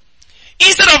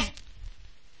 Instead of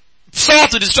Saul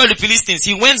to destroy the Philistines,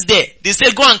 he went there. They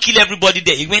said go and kill everybody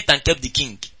there. He went and kept the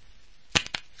king.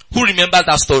 Who remembers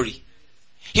that story?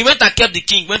 He went and kept the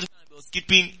king. Went and was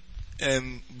keeping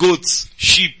goats,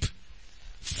 sheep,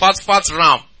 fat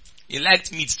ram. He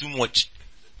liked meat too much.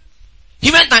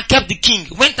 He went and kept the king.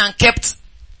 Went and kept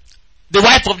the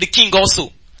wife of the king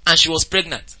also. And she was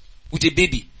pregnant with a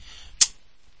baby.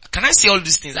 Can I say all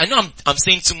these things? I know I'm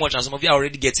saying too much and some of you are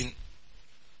already getting,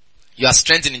 you are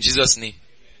strengthened in Jesus' name.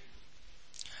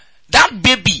 That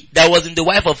baby that was in the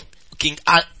wife of King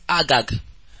Agag,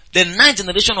 the 9th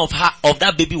generation of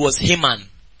that baby was Haman.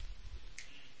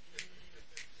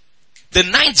 The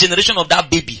 9th generation of that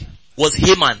baby was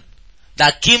Haman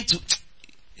that came to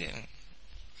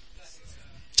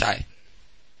Chai.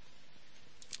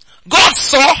 God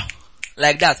saw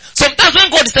like that. Sometimes when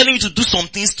God is telling you to do some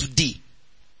things today,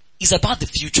 it's about the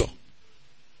future.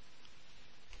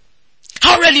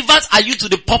 How relevant are you to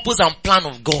the purpose and plan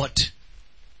of God?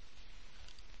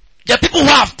 There are people who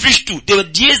have preached to. There were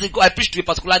years ago I preached to a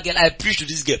particular girl. I preached to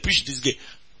this girl.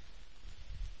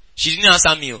 She didn't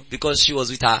answer me because she was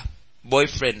with her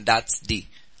boyfriend that day.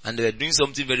 And they were doing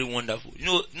something very wonderful. You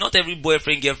know, not every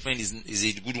boyfriend, girlfriend is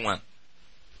a good one.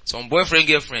 Some boyfriend,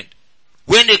 girlfriend,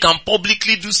 when they can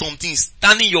publicly do something,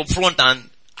 stand in your front and,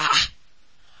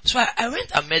 So I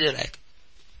went and met her like,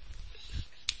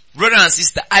 brother and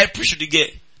sister, I preached to the girl.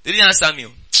 They didn't answer me.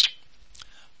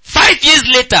 5 years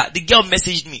later, the girl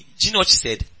messaged me. Do you know what she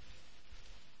said?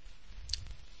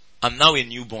 I'm now a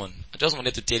newborn. I just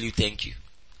wanted to tell you thank you.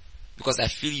 Because I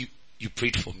feel you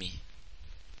prayed for me.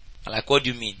 I'm like, what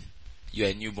do you mean? You are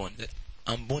a newborn.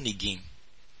 I'm born again.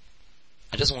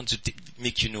 I just want to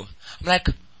make you know. I'm like,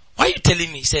 why are you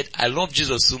telling me? He said, I love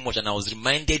Jesus so much and I was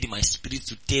reminded in my spirit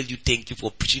to tell you thank you for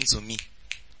preaching to me.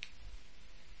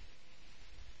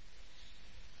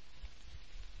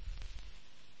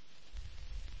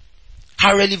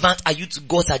 How relevant are you to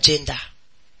God's agenda?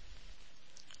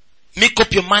 Make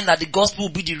up your mind that the gospel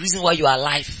will be the reason why you are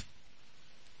alive.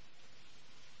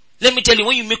 Let me tell you,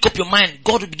 when you make up your mind,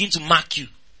 God will begin to mark you.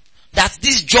 That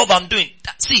this job I'm doing.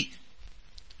 See,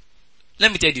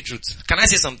 let me tell you the truth. Can I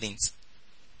say some things?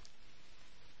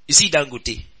 You see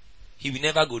Dangote, he will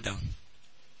never go down.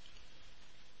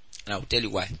 And I will tell you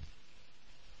why.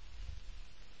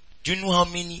 Do you know how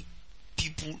many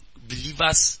people,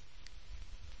 believers,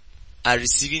 are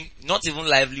receiving not even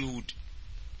livelihood,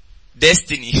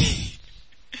 destiny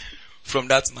from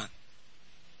that man?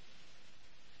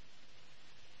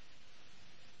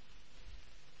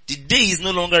 The day is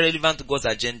no longer relevant to God's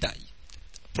agenda,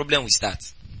 problem will start.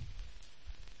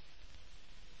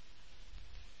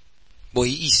 But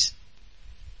he is.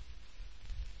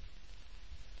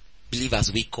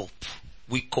 Believers, wake up.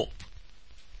 Wake up.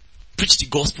 Preach the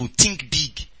gospel. Think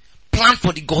big. Plan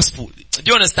for the gospel. Do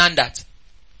you understand that?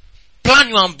 Plan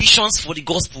your ambitions for the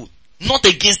gospel, not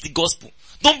against the gospel.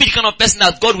 Don't be the kind of person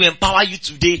that God will empower you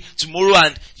today, tomorrow,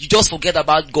 and you just forget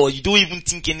about God. You don't even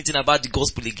think anything about the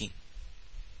gospel again.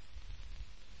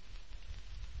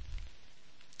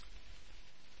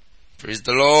 Praise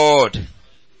the Lord.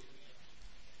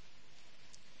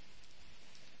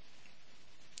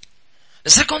 The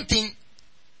second thing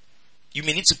you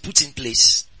may need to put in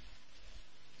place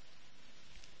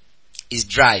is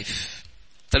drive.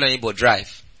 Tell your neighbor,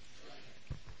 drive.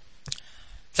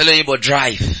 Tell your neighbor,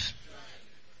 drive.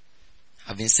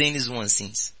 I've been saying this one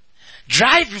since.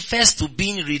 Drive refers to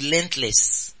being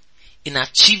relentless in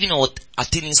achieving or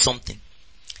attaining something.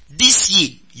 This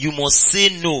year, you must say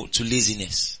no to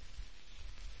laziness.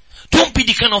 Don't be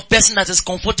the kind of person that is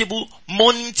comfortable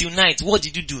morning till night. What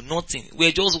did you do? Nothing.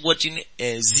 We're just watching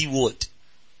Z Word.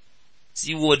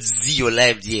 Z Word, Z your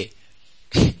life there.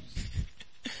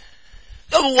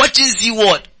 Don't be watching Z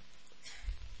Word.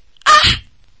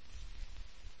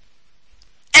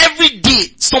 Every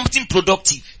day, something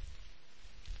productive.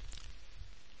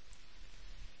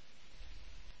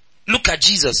 Look at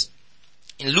Jesus.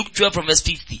 In Luke 12 from verse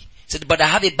 50. He said, but I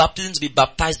have a baptism to be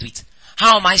baptized with.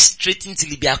 How am I straightened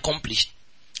till it be accomplished?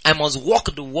 I must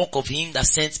walk the walk of him that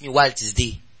sent me while it is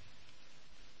day.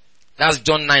 That's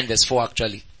John 9 verse 4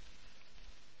 actually.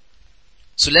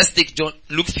 So let's take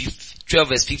Luke 12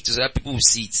 verse 50 so that people will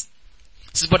see it.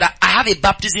 It says, but I have a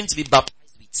baptism to be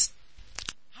baptized with.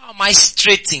 How am I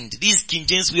straightened? This is King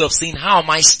James way of saying, how am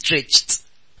I stretched?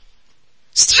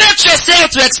 Stretch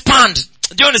yourself to expand.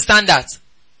 Do you understand that?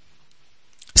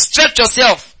 Stretch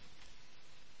yourself.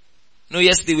 No,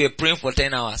 yesterday we were praying for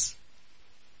 10 hours.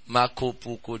 Marco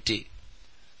Pukote.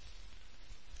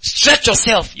 Stretch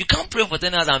yourself. You can't pray for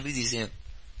 10 hours and be the same.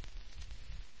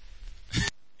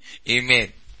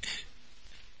 Amen.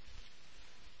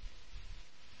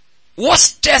 What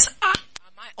stress am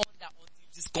I under until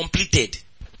it is completed?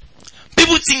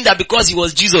 People think that because he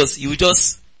was Jesus, he would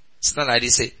just stand like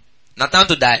this, say, not time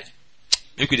to die.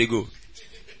 Make it go.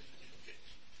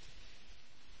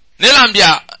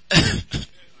 Nelambia.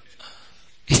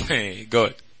 Hey,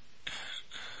 God.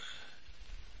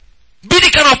 Be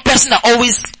the kind of person that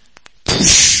always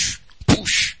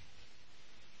push.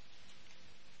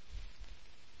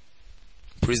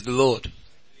 Praise the Lord.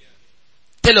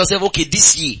 Tell yourself, okay,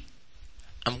 this year,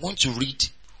 I'm going to read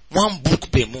one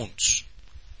book per month.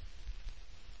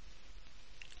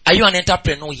 Are you an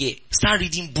entrepreneur here? Start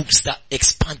reading books that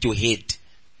expand your head.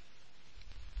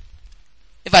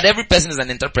 In fact, every person is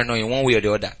an entrepreneur in one way or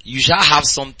the other. You shall have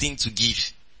something to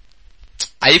give.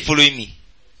 Are you following me?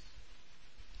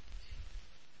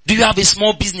 Do you have a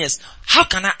small business? How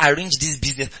can I arrange this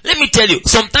business? Let me tell you,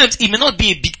 sometimes it may not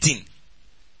be a big thing.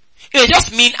 It may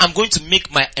just mean I'm going to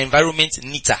make my environment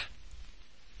neater.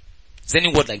 Is there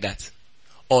any word like that?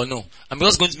 Or no? I'm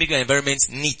just going to make my environment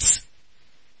neat.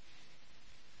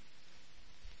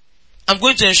 I'm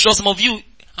going to ensure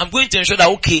that,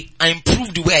 okay, I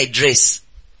improve the way I dress.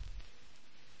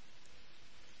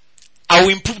 I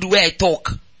will improve the way I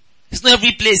talk. It's not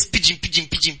every place pigeon.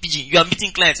 You are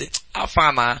meeting clients, say, how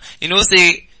far, man? You know,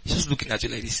 say, just looking at you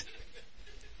like this.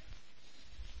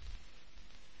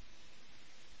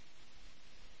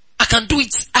 I can do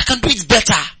it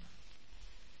better.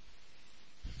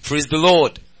 Praise the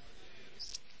Lord.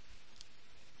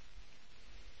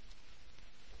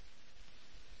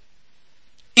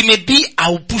 It may be I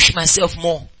will push myself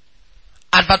more.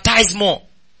 Advertise more.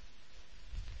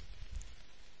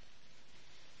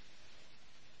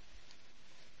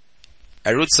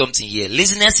 I wrote something here.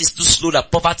 Laziness is too slow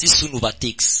that poverty soon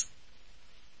overtakes.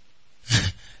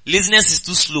 Laziness is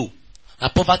too slow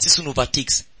that poverty soon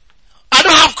overtakes. I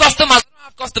don't have customers.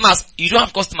 You don't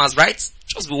have customers, right?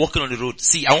 Just be walking on the road.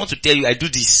 See, I want to tell you, I do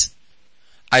this.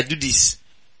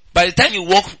 By the time you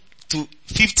walk to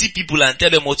 50 people and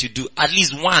tell them what you do, at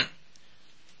least one.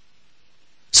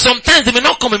 Sometimes they may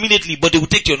not come immediately, but they will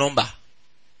take your number.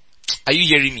 Are you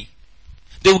hearing me?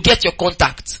 They will get your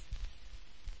contact.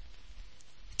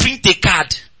 Print a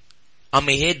card. I'm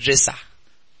a hairdresser.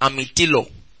 I'm a tailor.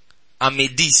 I'm a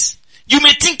this. You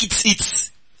may think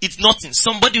it's It's nothing.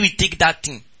 Somebody will take that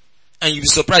thing and you'll be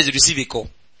surprised you receive a call.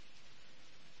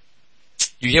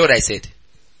 You hear what I said?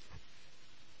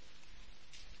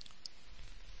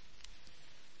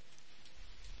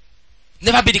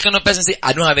 Never be the kind of person say,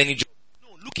 I don't have any job. No,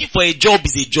 looking for a job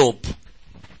is a job.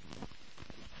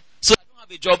 So I don't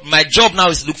have a job. My job now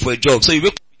is to look for a job. So you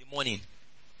wake up in the morning.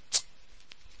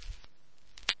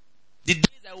 The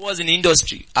days I was in the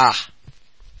industry,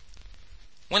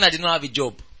 when I did not have a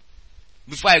job,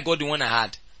 before I got the one I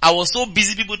had, I was so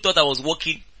busy people thought I was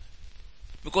working.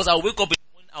 Because I wake up in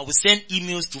the morning, I will send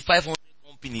emails to 500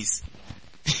 companies.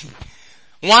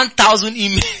 1,000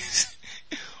 emails.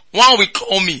 One will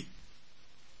call me.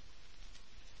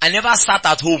 I never sat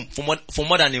at home for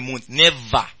more than a month.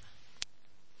 Never.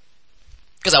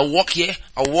 Because I work here.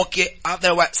 After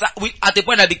a while, at the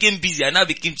point I became busy, I now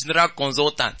became general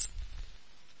consultant.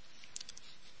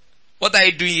 What are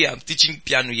you doing here? I'm teaching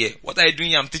piano here. What are you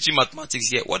doing here? I'm teaching mathematics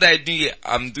here. What are you doing here?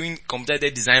 I'm doing computer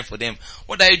design for them.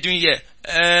 What are you doing here?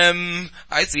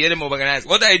 I used to hear them organize.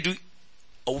 What are you doing?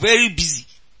 Oh, very busy.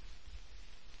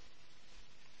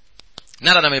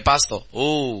 Now that I'm a pastor,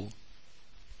 if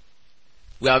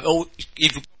you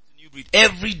come to New Breed,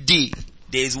 every day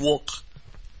there is work.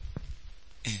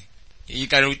 You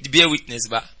can bear witness,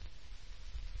 but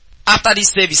after this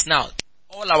service now,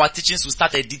 all our teachings will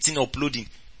start editing, uploading.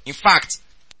 In fact,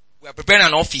 we are preparing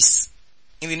an office.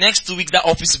 In the next 2 weeks, that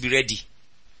office will be ready.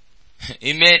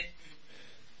 Amen.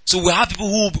 So we have people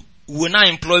who will now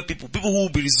employ people who will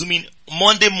be resuming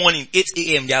Monday morning, 8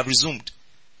 a.m. They have resumed.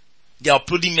 They are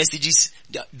uploading messages.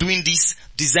 They are doing this,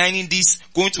 designing this,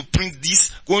 going to print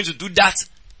this, going to do that.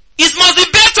 It must be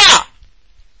better.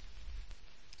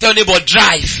 Tell your neighbor,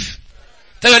 drive.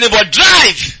 Tell your neighbor,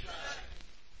 drive.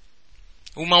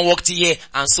 A woman walked in here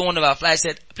and someone of our fly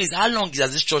said, please, how long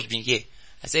has this church been here?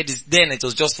 I said, then it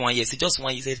was just 1 year. He said, just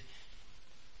 1 year. He said,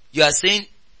 you are saying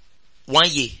 1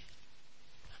 year?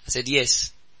 I said,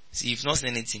 yes. See, you've not seen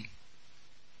anything.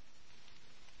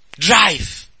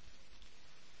 Drive.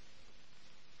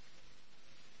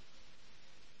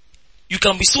 You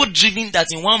can be so driven that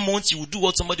in 1 month you will do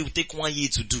what somebody will take 1 year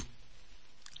to do.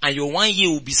 And your 1 year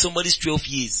will be somebody's 12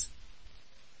 years.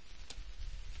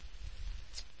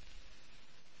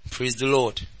 Praise the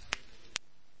Lord.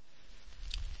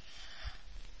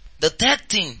 The third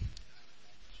thing,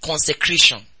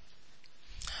 consecration.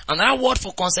 Another word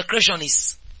for consecration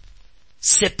is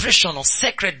separation or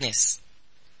sacredness.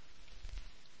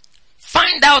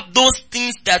 Find out those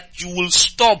things that you will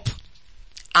stop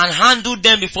and handle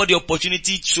them before the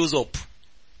opportunity shows up.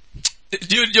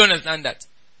 Do you understand that?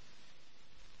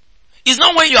 It's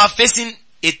not when you are facing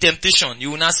a temptation,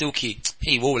 you will not say, okay,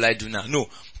 hey, what will I do now? No.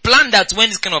 Plan that when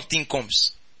this kind of thing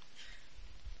comes.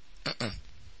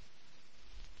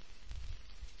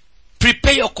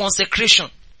 Prepare your consecration.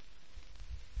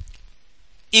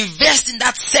 Invest in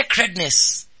that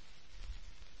sacredness.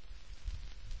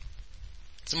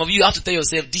 Some of you have to tell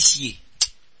yourself this year,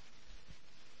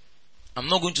 I'm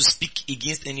not going to speak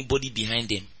against anybody behind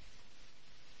them.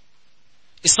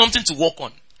 It's something to work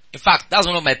on. In fact, that's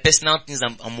one of my personal things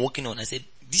I'm working on. I said,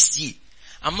 this year,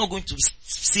 I'm not going to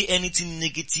say anything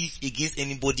negative against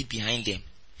anybody behind them.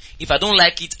 If I don't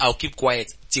like it, I'll keep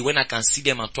quiet till when I can see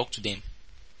them and talk to them.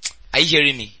 Are you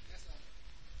hearing me? Yes,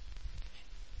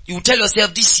 you will tell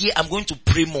yourself, this year I'm going to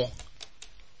pray more.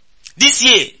 This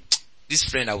year, this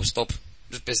friend I will stop.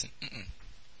 This person.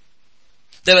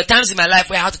 There were times in my life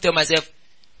where I had to tell myself,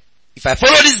 if I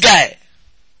follow this guy,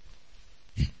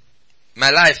 my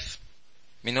life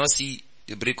may not see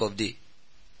the break of day.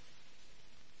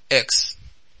 X.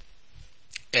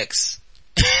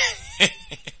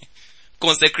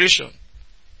 Consecration.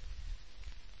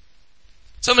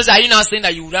 Somebody say, are you now saying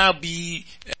that you would now be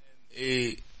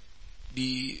is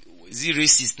he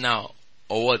racist now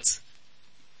or what?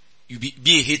 You be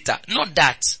a hater. Not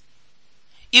that.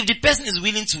 If the person is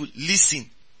willing to listen.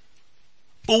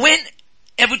 But when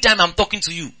every time I'm talking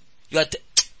to you, you are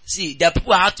see, there are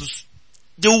people who have to,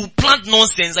 they will plant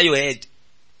nonsense at your head.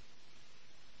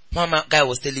 One guy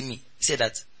was telling me, he said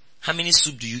that, how many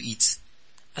soup do you eat?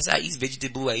 I said, I eat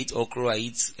vegetable, I eat okra, I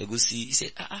eat egusi. He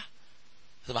said,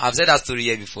 So I've said that story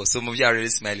here before. Some of you are really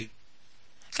smiling.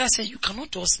 I said, you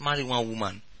cannot just marry one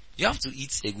woman. You have to eat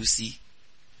egusi.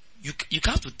 You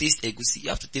have to taste egusi. You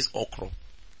have to taste okra.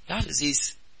 You have to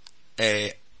taste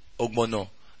ogbono.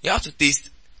 You have to taste.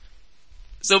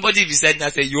 Somebody beside me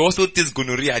said, you also taste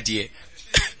gonorrhea, dear.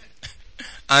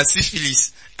 And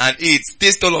syphilis and AIDS.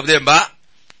 Taste all of them, but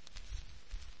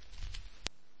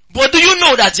do you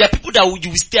know that there are people that you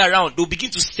will stay around, they'll begin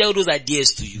to sell those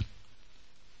ideas to you.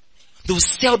 They will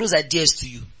sell those ideas to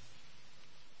you.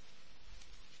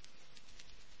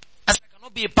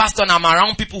 not be a pastor and I'm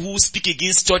around people who speak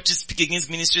against churches, speak against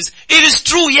ministries. It is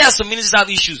true, yes, some ministries have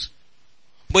issues.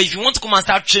 But if you want to come and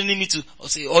start training me to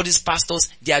say all these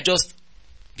pastors, they are just,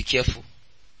 be careful.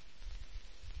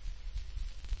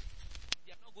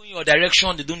 They are not going your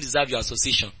direction, they don't deserve your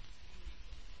association.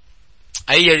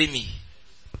 Are you hearing me?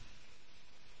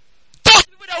 Those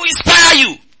people that will inspire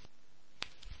you.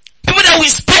 People that will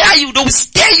inspire you, they will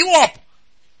stir you up.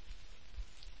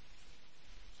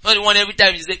 Not the one every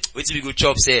time you say, wait till we go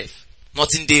chop safe.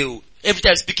 Nothing there. Every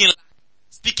time speaking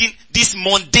this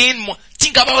mundane,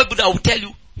 think about people that will tell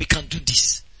you, we can do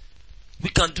this. We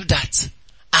can do that.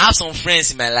 I have some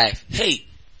friends in my life. Hey,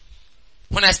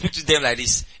 when I speak to them like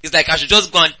this, it's like I should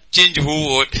just go and change the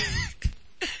whole world.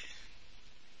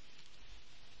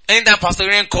 Anytime Pastor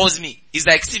Ren calls me, it's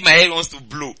like, see, my head wants to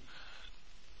blow.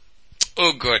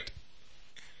 Oh God.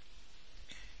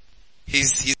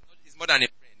 He's more than a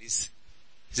friend. He's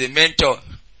a mentor.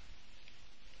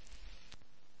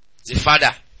 He's a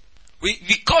father.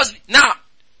 Because now,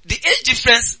 the age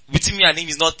difference between me and him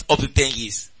is not up to 10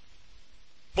 years.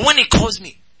 But when he calls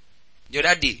me, the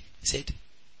other day, he said,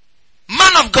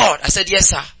 man of God. I said, yes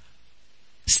sir.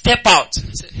 Step out.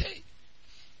 I said, hey.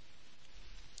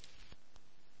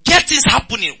 Get things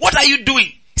happening. What are you doing?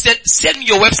 He said, send me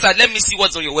your website. Let me see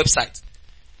what's on your website.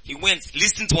 He went,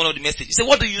 listened to one of the messages. He said,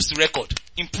 what do you use to record?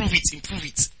 Improve it, improve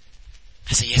it.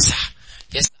 I said, yes sir.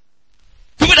 Yes sir.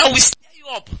 People that will stir you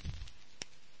up.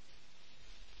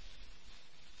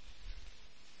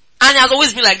 And it has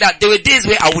always been like that. There were days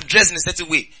where I would dress in a certain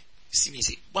way. You see me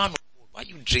say, man, why are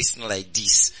you dressing like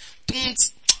this?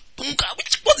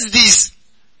 What is this?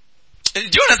 Do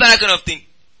you understand that kind of thing?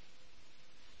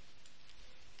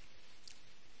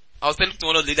 I was telling to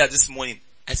one of the leaders this morning.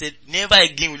 I said, never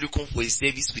again will you come for a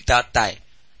service without tie.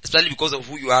 Especially because of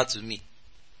who you are to me.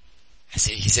 He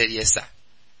said, yes sir.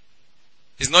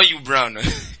 It's not you, Brown.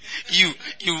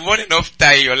 You've won enough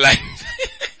tie in your life.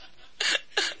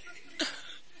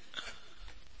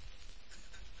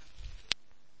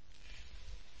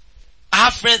 I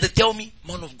have friends that tell me,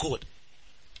 man of God.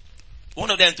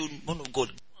 One of them told me, man of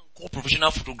God, call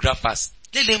professional photographers.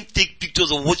 Let them take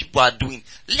pictures of what people are doing.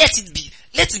 Let it be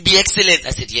excellent.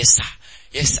 I said, yes sir.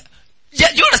 Yes sir. Yeah,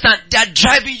 you understand? They are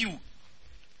driving you.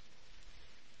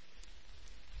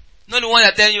 Not the one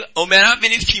that tell you, oh man, how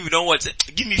many films you don't watch?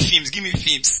 Give me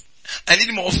films. I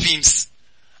need more films.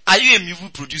 Are you a movie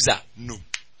producer? No.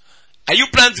 Are you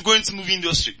planning to go into movie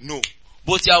industry? No.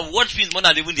 But you have watched films more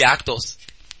than even the actors.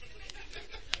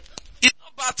 It's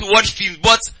not bad to watch films,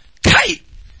 but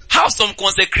have some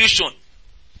consecration.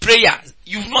 Prayer.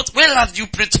 When last did you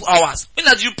pray 2 hours? When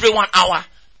last did you pray 1 hour?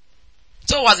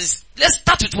 2 hours is, let's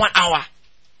start with 1 hour.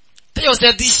 Tell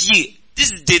yourself this year,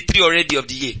 this is day 3 already of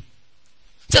the year.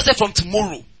 Tell yourself from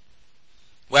tomorrow,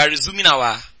 we are resuming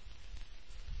our,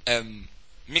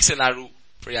 Mixelaru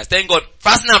prayers. Thank God,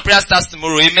 fasting and prayer starts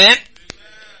tomorrow, amen?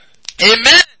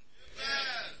 Amen.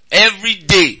 Every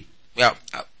day, we are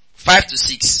 5 to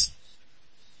 6.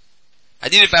 I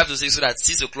did it 5 to 6 so that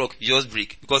 6 o'clock you just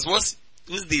break. Because who's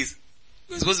this?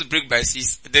 We're supposed to break by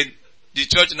 6. Then the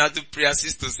church now to prayer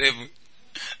 6 to 7.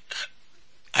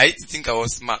 I used to think I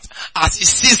was smart. As it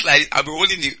sits like this, I'll be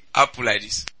holding the apple like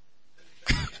this.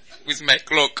 With my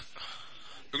clock.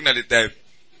 Looking at the time.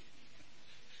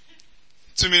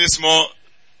 2 minutes more.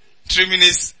 3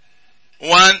 minutes.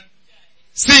 1.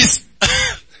 6.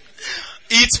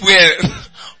 Eat well.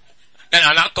 Then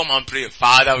I'll not come and pray.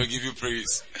 Father, we give you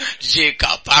praise.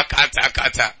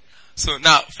 So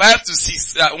now, 5 to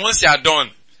 6, once you are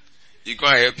done, you go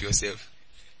and help yourself.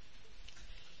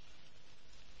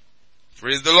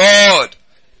 Praise the Lord.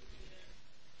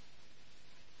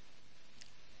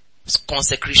 It's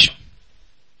consecration.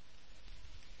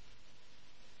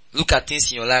 Look at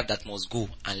things in your life that must go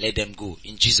and let them go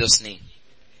in Jesus' name.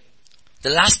 The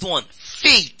last one,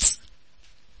 faith.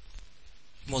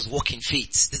 You must walk in faith.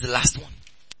 This is the last one.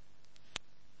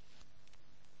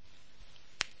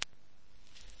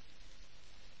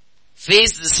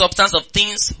 Faith is the substance of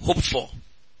things hoped for.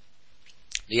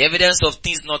 The evidence of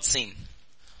things not seen.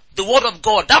 The word of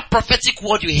God, that prophetic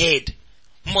word you heard,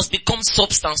 must become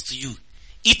substance to you.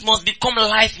 It must become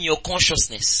life in your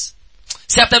consciousness.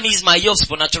 Say after me, is my year of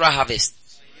supernatural harvest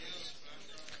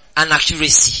and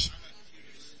accuracy.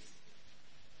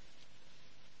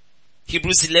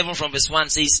 Hebrews 11 from verse 1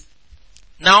 says,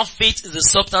 now faith is the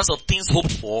substance of things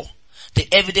hoped for, the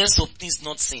evidence of things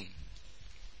not seen.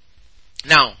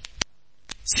 Now,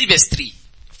 see verse 3.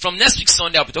 From next week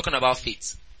Sunday, I'll be talking about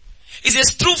faith. It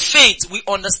says, through faith, we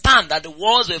understand that the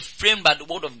worlds were framed by the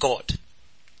word of God.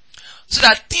 So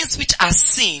that things which are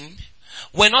seen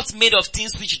were not made of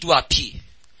things which do appear.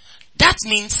 That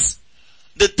means,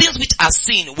 the things which are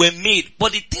seen were made,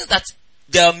 but the things that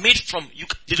they are made from,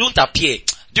 they don't appear.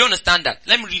 Do you understand that?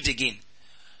 Let me read it again.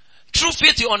 Through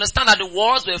faith you understand that the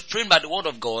worlds were framed by the word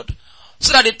of God,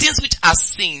 so that the things which are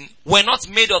seen were not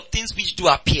made of things which do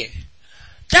appear.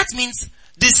 That means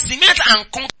the cement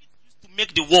and concrete used to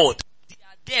make the world, they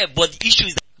are there, but the issue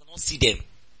is that you cannot see them.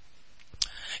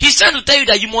 He's trying to tell you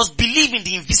that you must believe in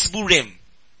the invisible realm.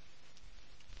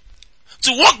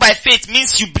 To walk by faith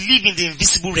means you believe in the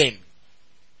invisible realm.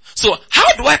 So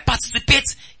how do I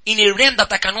participate in a realm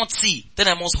that I cannot see? Then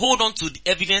I must hold on to the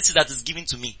evidence that is given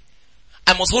to me.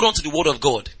 I must hold on to the word of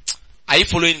God. Are you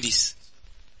following this?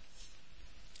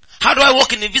 How do I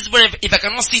walk in the invisible realm if I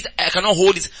cannot see it, I cannot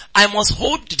hold it? I must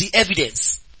hold the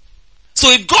evidence. So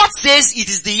if God says it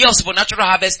is the year of supernatural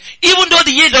harvest, even though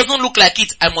the year does not look like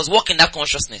it, I must walk in that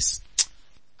consciousness.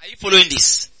 Are you following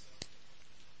this?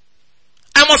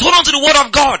 I must hold on to the word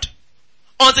of God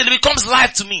until it becomes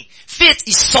life to me. Faith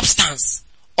is substance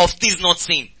of things not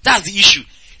seen. That's the issue.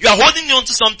 You are holding on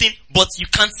to something, but you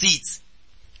can't see it.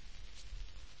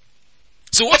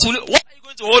 So what are you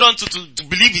going to hold on to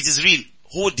believe it is real?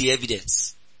 Hold the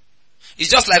evidence. It's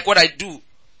just like what I do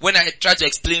when I try to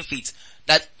explain faith.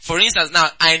 That, for instance, now,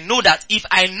 I know that if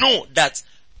I know that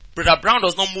Brother Brown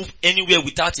does not move anywhere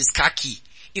without his car key,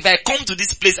 if I come to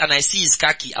this place and I see his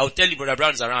car key, I'll tell you Brother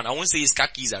Brown is around. I won't say his car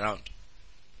key is around.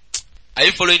 Are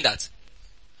you following that?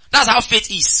 That's how faith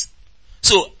is.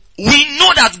 So, we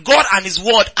know that God and his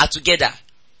word are together.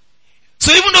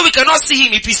 So even though we cannot see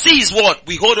him, if we see his word,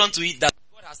 we hold on to it that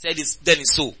God has said it, then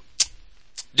it's so.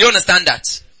 Do you understand that?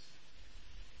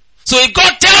 So if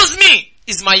God tells me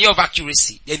it's my year of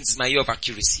accuracy, then it's my year of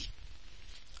accuracy.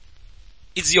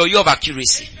 It's your year of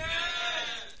accuracy. Amen.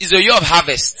 It's your year of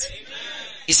harvest. Amen.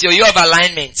 It's your year of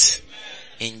alignment.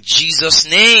 Amen. In Jesus'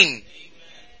 name.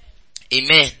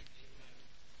 Amen. Amen.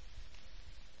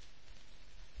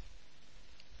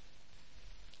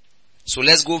 So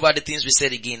let's go over the things we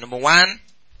said again. Number 1,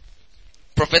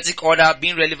 prophetic order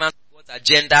being relevant to God's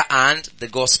agenda and the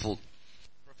gospel.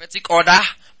 Prophetic order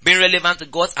being relevant to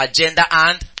God's agenda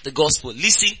and the gospel.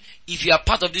 Listen, if you are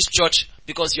part of this church,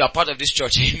 because you are part of this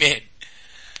church, amen,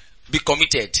 be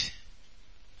committed.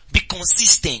 Be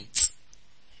consistent.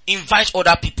 Invite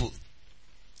other people.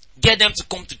 Get them to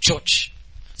come to church.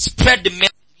 Spread the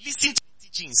message. Listen to the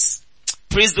teachings.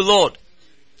 Praise the Lord.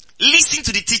 Listen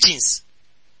to the teachings.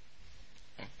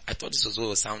 I thought this was what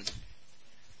was sounding.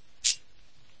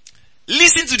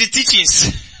 Listen to the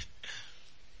teachings.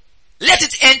 Let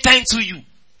it enter into you.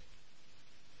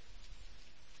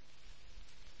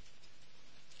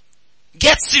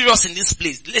 Get serious in this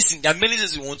place. Listen, there are many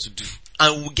things we want to do,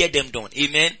 and we'll get them done.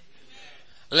 Amen?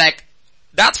 Like,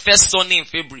 that first Sunday in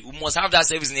February, we must have that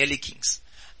service in Early Kings.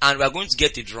 And we are going to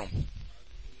get a drum.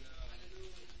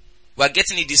 We are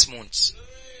getting it this month.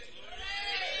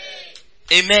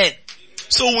 Amen.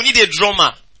 So we need a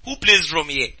drummer. Who plays drum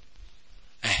here?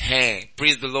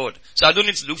 Praise the Lord. So I don't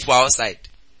need to look for outside.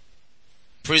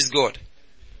 Praise God.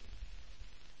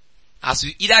 As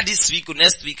we, either this week or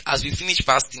next week, as we finish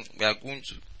fasting, we are going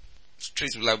to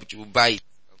straight to life, will buy it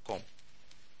and come.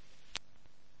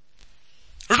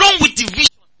 Run with the vision.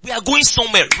 We are going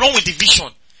somewhere. Run with the vision.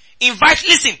 Invite,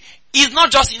 listen, it's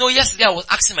not just, yesterday I was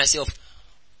asking myself,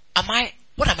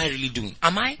 what am I really doing?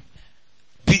 Am I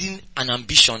building an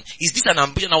ambition? Is this an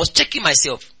ambition? I was checking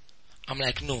myself. I'm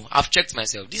like, no, I've checked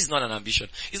myself. This is not an ambition.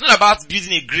 It's not about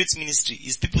building a great ministry.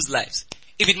 It's people's lives.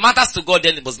 If it matters to God,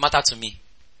 then it must matter to me.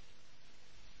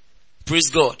 Praise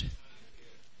God.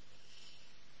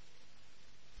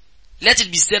 Let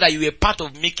it be said that you were part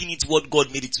of making it what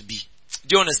God made it to be.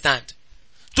 Do you understand?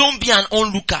 Don't be an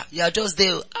onlooker. You are just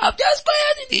there. I'm just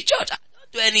quiet in the church. I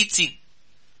don't do anything.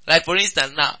 Like for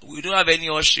instance, now, we don't have any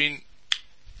ushering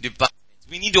department.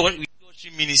 We need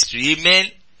ushering ministry. Amen?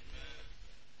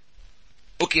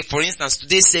 Okay, for instance,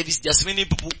 today's service, there's many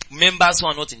people, members who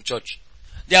are not in church.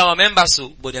 They are our members,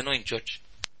 but they're not in church.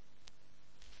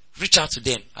 Reach out to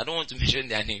them. I don't want to mention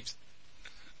their names.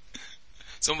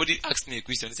 Somebody asked me a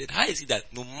question. He said, how is it that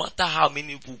no matter how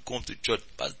many people come to church,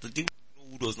 but the day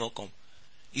who does not come?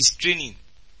 It's training.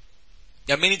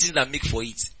 There are many things that make for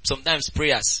it. Sometimes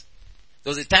prayers.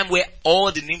 There was a time where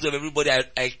all the names of everybody,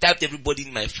 I typed everybody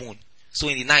in my phone. So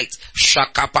in the night,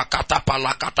 Shakapakata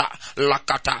Palakata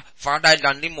Lakata. Father, in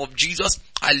the name of Jesus,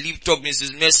 I lift up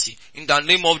Mrs. Mercy. In the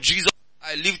name of Jesus,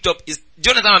 I lift up. Do you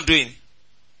understand what I'm doing?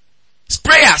 It's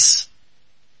prayers.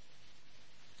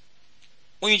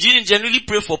 When you generally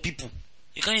pray for people,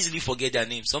 you can't easily forget their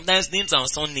names. Sometimes names are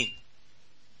surname.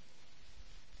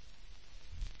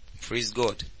 Praise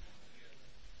God.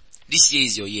 This year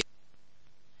is your year.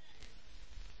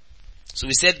 So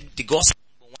we said the gospel,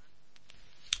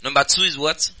 Number 2 is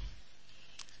what?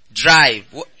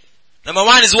 Drive. Number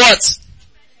 1 is what?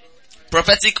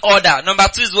 Prophetic order. Number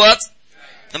 2 is what?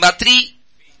 Number 3,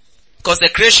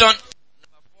 consecration. Number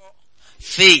 4,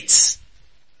 faith.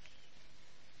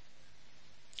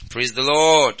 Praise the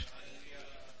Lord.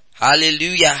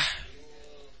 Hallelujah.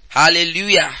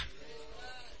 Hallelujah.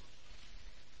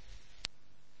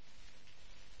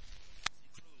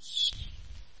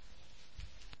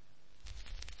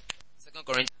 Second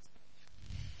Corinthians.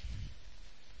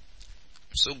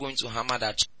 I'm so going to hammer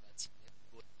that.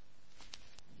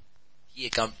 He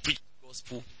can preach the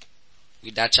gospel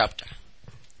with that chapter.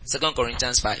 2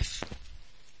 Corinthians 5.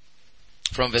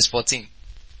 From verse 14.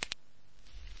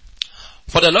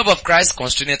 For the love of Christ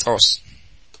constraineth us,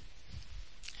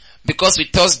 because we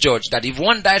thus judge that if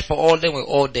one died for all, then we're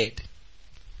all dead.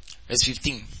 Verse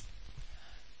 15.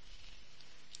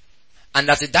 And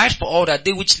that he died for all, that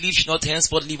they which live should not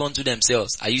henceforth live unto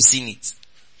themselves. Are you seeing it?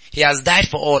 He has died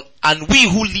for all, and we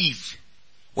who live,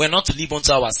 we're not to live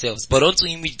unto ourselves, but unto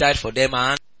him which died for them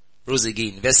and rose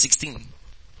again. Verse 16.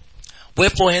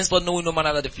 Wherefore henceforth know we no man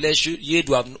after the flesh, yea,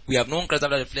 we have known Christ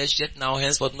after the flesh, yet now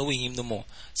henceforth know we him no more.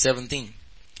 17.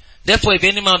 Therefore if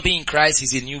any man be in Christ,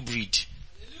 he's a new breed.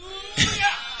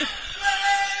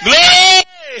 Glory!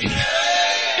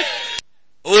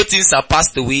 All things are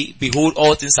passed away, behold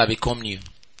all things have become new.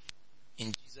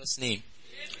 In Jesus' name.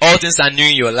 All things are new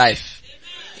in your life.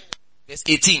 Verse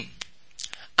 18.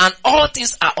 And all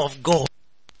things are of God,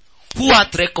 who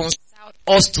hath reconciled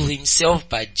us to himself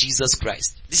by Jesus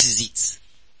Christ. This is it.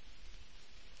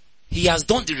 He has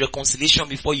done the reconciliation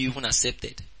before you even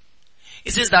accepted.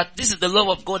 It says that this is the love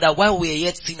of God, that while we are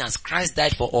yet sinners, Christ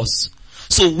died for us.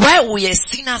 So while we are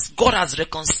sinners, God has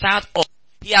reconciled us.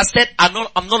 He has said, I'm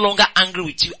no longer angry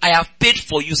with you. I have paid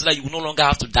for you so that you will no longer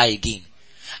have to die again.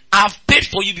 I have paid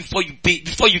for you before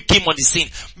you came on the scene.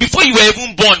 Before you were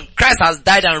even born, Christ has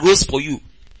died and rose for you.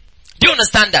 Do you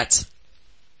understand that?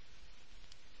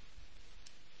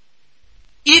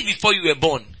 If before you were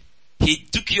born, he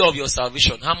took care of your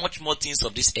salvation, how much more things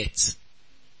of this earth?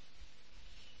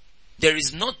 There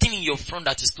is nothing in your front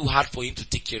that is too hard for him to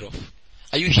take care of.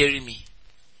 Are you hearing me?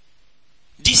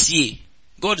 This year,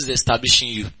 God is establishing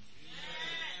you.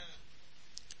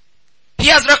 He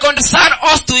has reconciled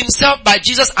us to himself by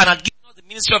Jesus and had given us the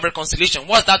ministry of reconciliation.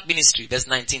 What's that ministry? Verse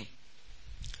 19.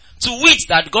 To which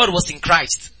that God was in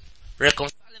Christ,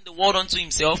 reconciling the world unto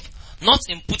himself, not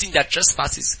imputing their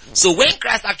trespasses. So when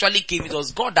Christ actually came, it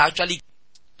was God that actually,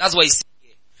 that's what he said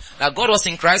here. That God was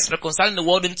in Christ, reconciling the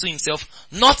world unto himself,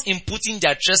 not imputing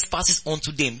their trespasses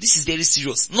unto them. This is very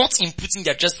serious. Not imputing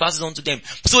their trespasses unto them.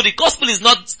 So the gospel is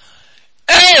not,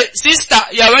 hey, sister,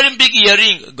 you are wearing big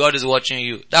earring. God is watching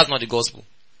you. That's not the gospel.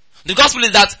 The gospel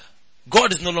is that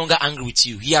God is no longer angry with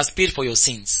you. He has paid for your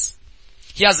sins.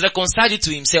 He has reconciled you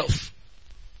to himself.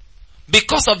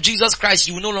 Because of Jesus Christ,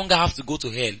 you will no longer have to go to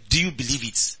hell. Do you believe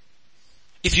it?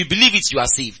 If you believe it, you are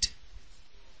saved.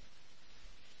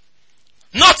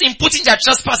 Not imputing their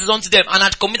trespasses unto them, and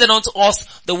had committed unto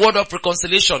us the word of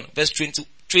reconciliation. Verse 20.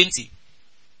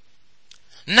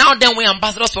 Now then, we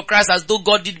ambassadors for Christ, as though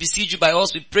God did beseech you by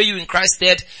us, we pray you in Christ's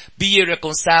stead, be ye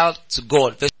reconciled to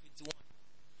God. Verse 21.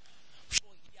 For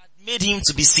he had made him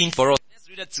to be sin for us. Let's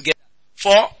read it together.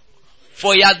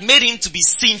 For he had made him to be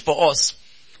sin for us,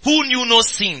 who knew no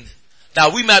sin,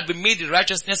 that we might be made the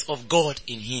righteousness of God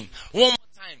in him. One more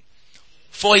time.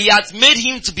 For he hath made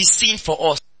him to be sin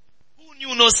for us, who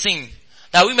knew no sin,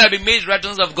 that we might be made the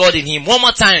righteousness of God in him. One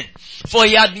more time. For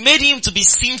he had made him to be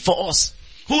sin for us,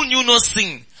 who knew no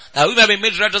sin, that we might be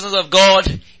made the righteousness of God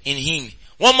in him.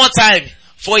 One more time.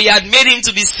 For he had made him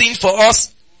to be sin for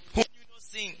us, who knew no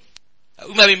sin, that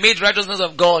we might be made the righteousness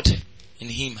of God in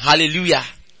him. Hallelujah.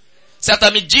 Say after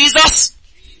me, Jesus,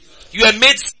 you are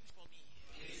made sin for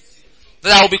me,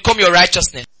 that I will become your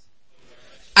righteousness.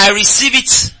 I receive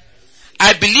it.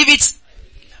 I believe it,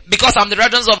 because I'm the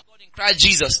righteousness of God in Christ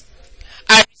Jesus.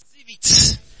 I receive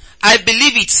it. I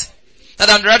believe it, that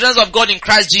I'm the righteousness of God in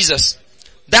Christ Jesus.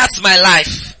 That's my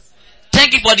life.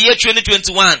 Thank you for the year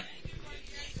 2021.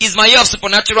 It's my year of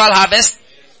supernatural harvest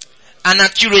and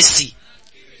accuracy.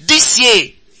 This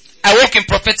year, I walk in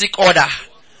prophetic order.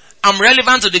 I'm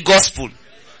relevant to the gospel.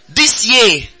 This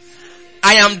year,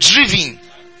 I am driven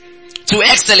to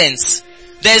excellence.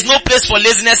 There is no place for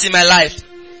laziness in my life.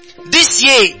 This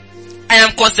year, I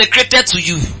am consecrated to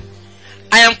you.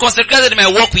 I am consecrated in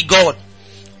my walk with God.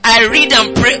 I read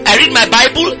and pray. I read my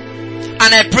Bible and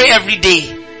I pray every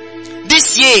day.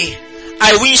 This year,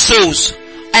 I win souls.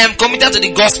 I am committed to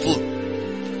the gospel.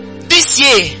 This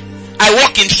year, I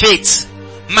walk in faith.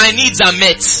 My needs are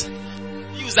met.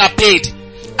 Bills are paid.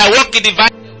 I walk in divine.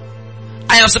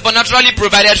 I am supernaturally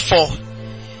provided for.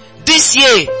 This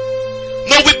year,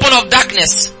 no weapon of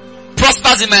darkness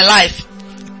prospers in my life.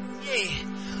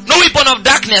 No weapon of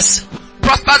darkness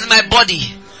prospers in my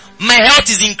body. My health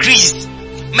is increased.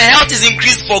 My health is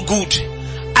increased for good.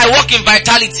 I walk in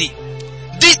vitality.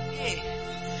 This year,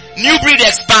 New Breed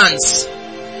expands.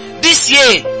 This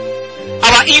year,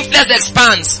 our influence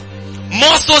expands.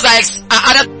 More souls are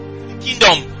added to the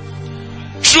kingdom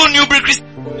through New Breed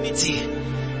Christian community.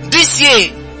 This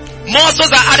year, more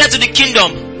souls are added to the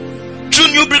kingdom through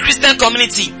New Breed Christian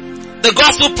community. The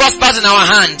gospel prospers in our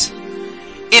hand,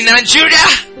 in Nigeria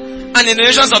and in the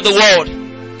nations of the world,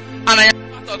 and I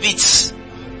am part of it.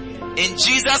 In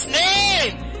Jesus'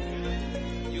 name.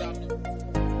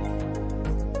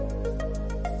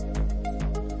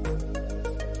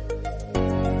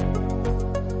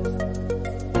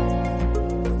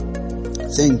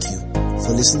 Thank you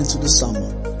for listening to the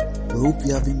sermon. We hope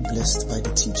you have been blessed by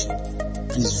the teaching.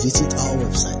 Please visit our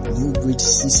website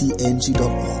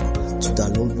newbreedccng.org to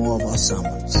download more of our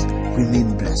sermons.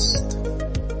 Remain blessed.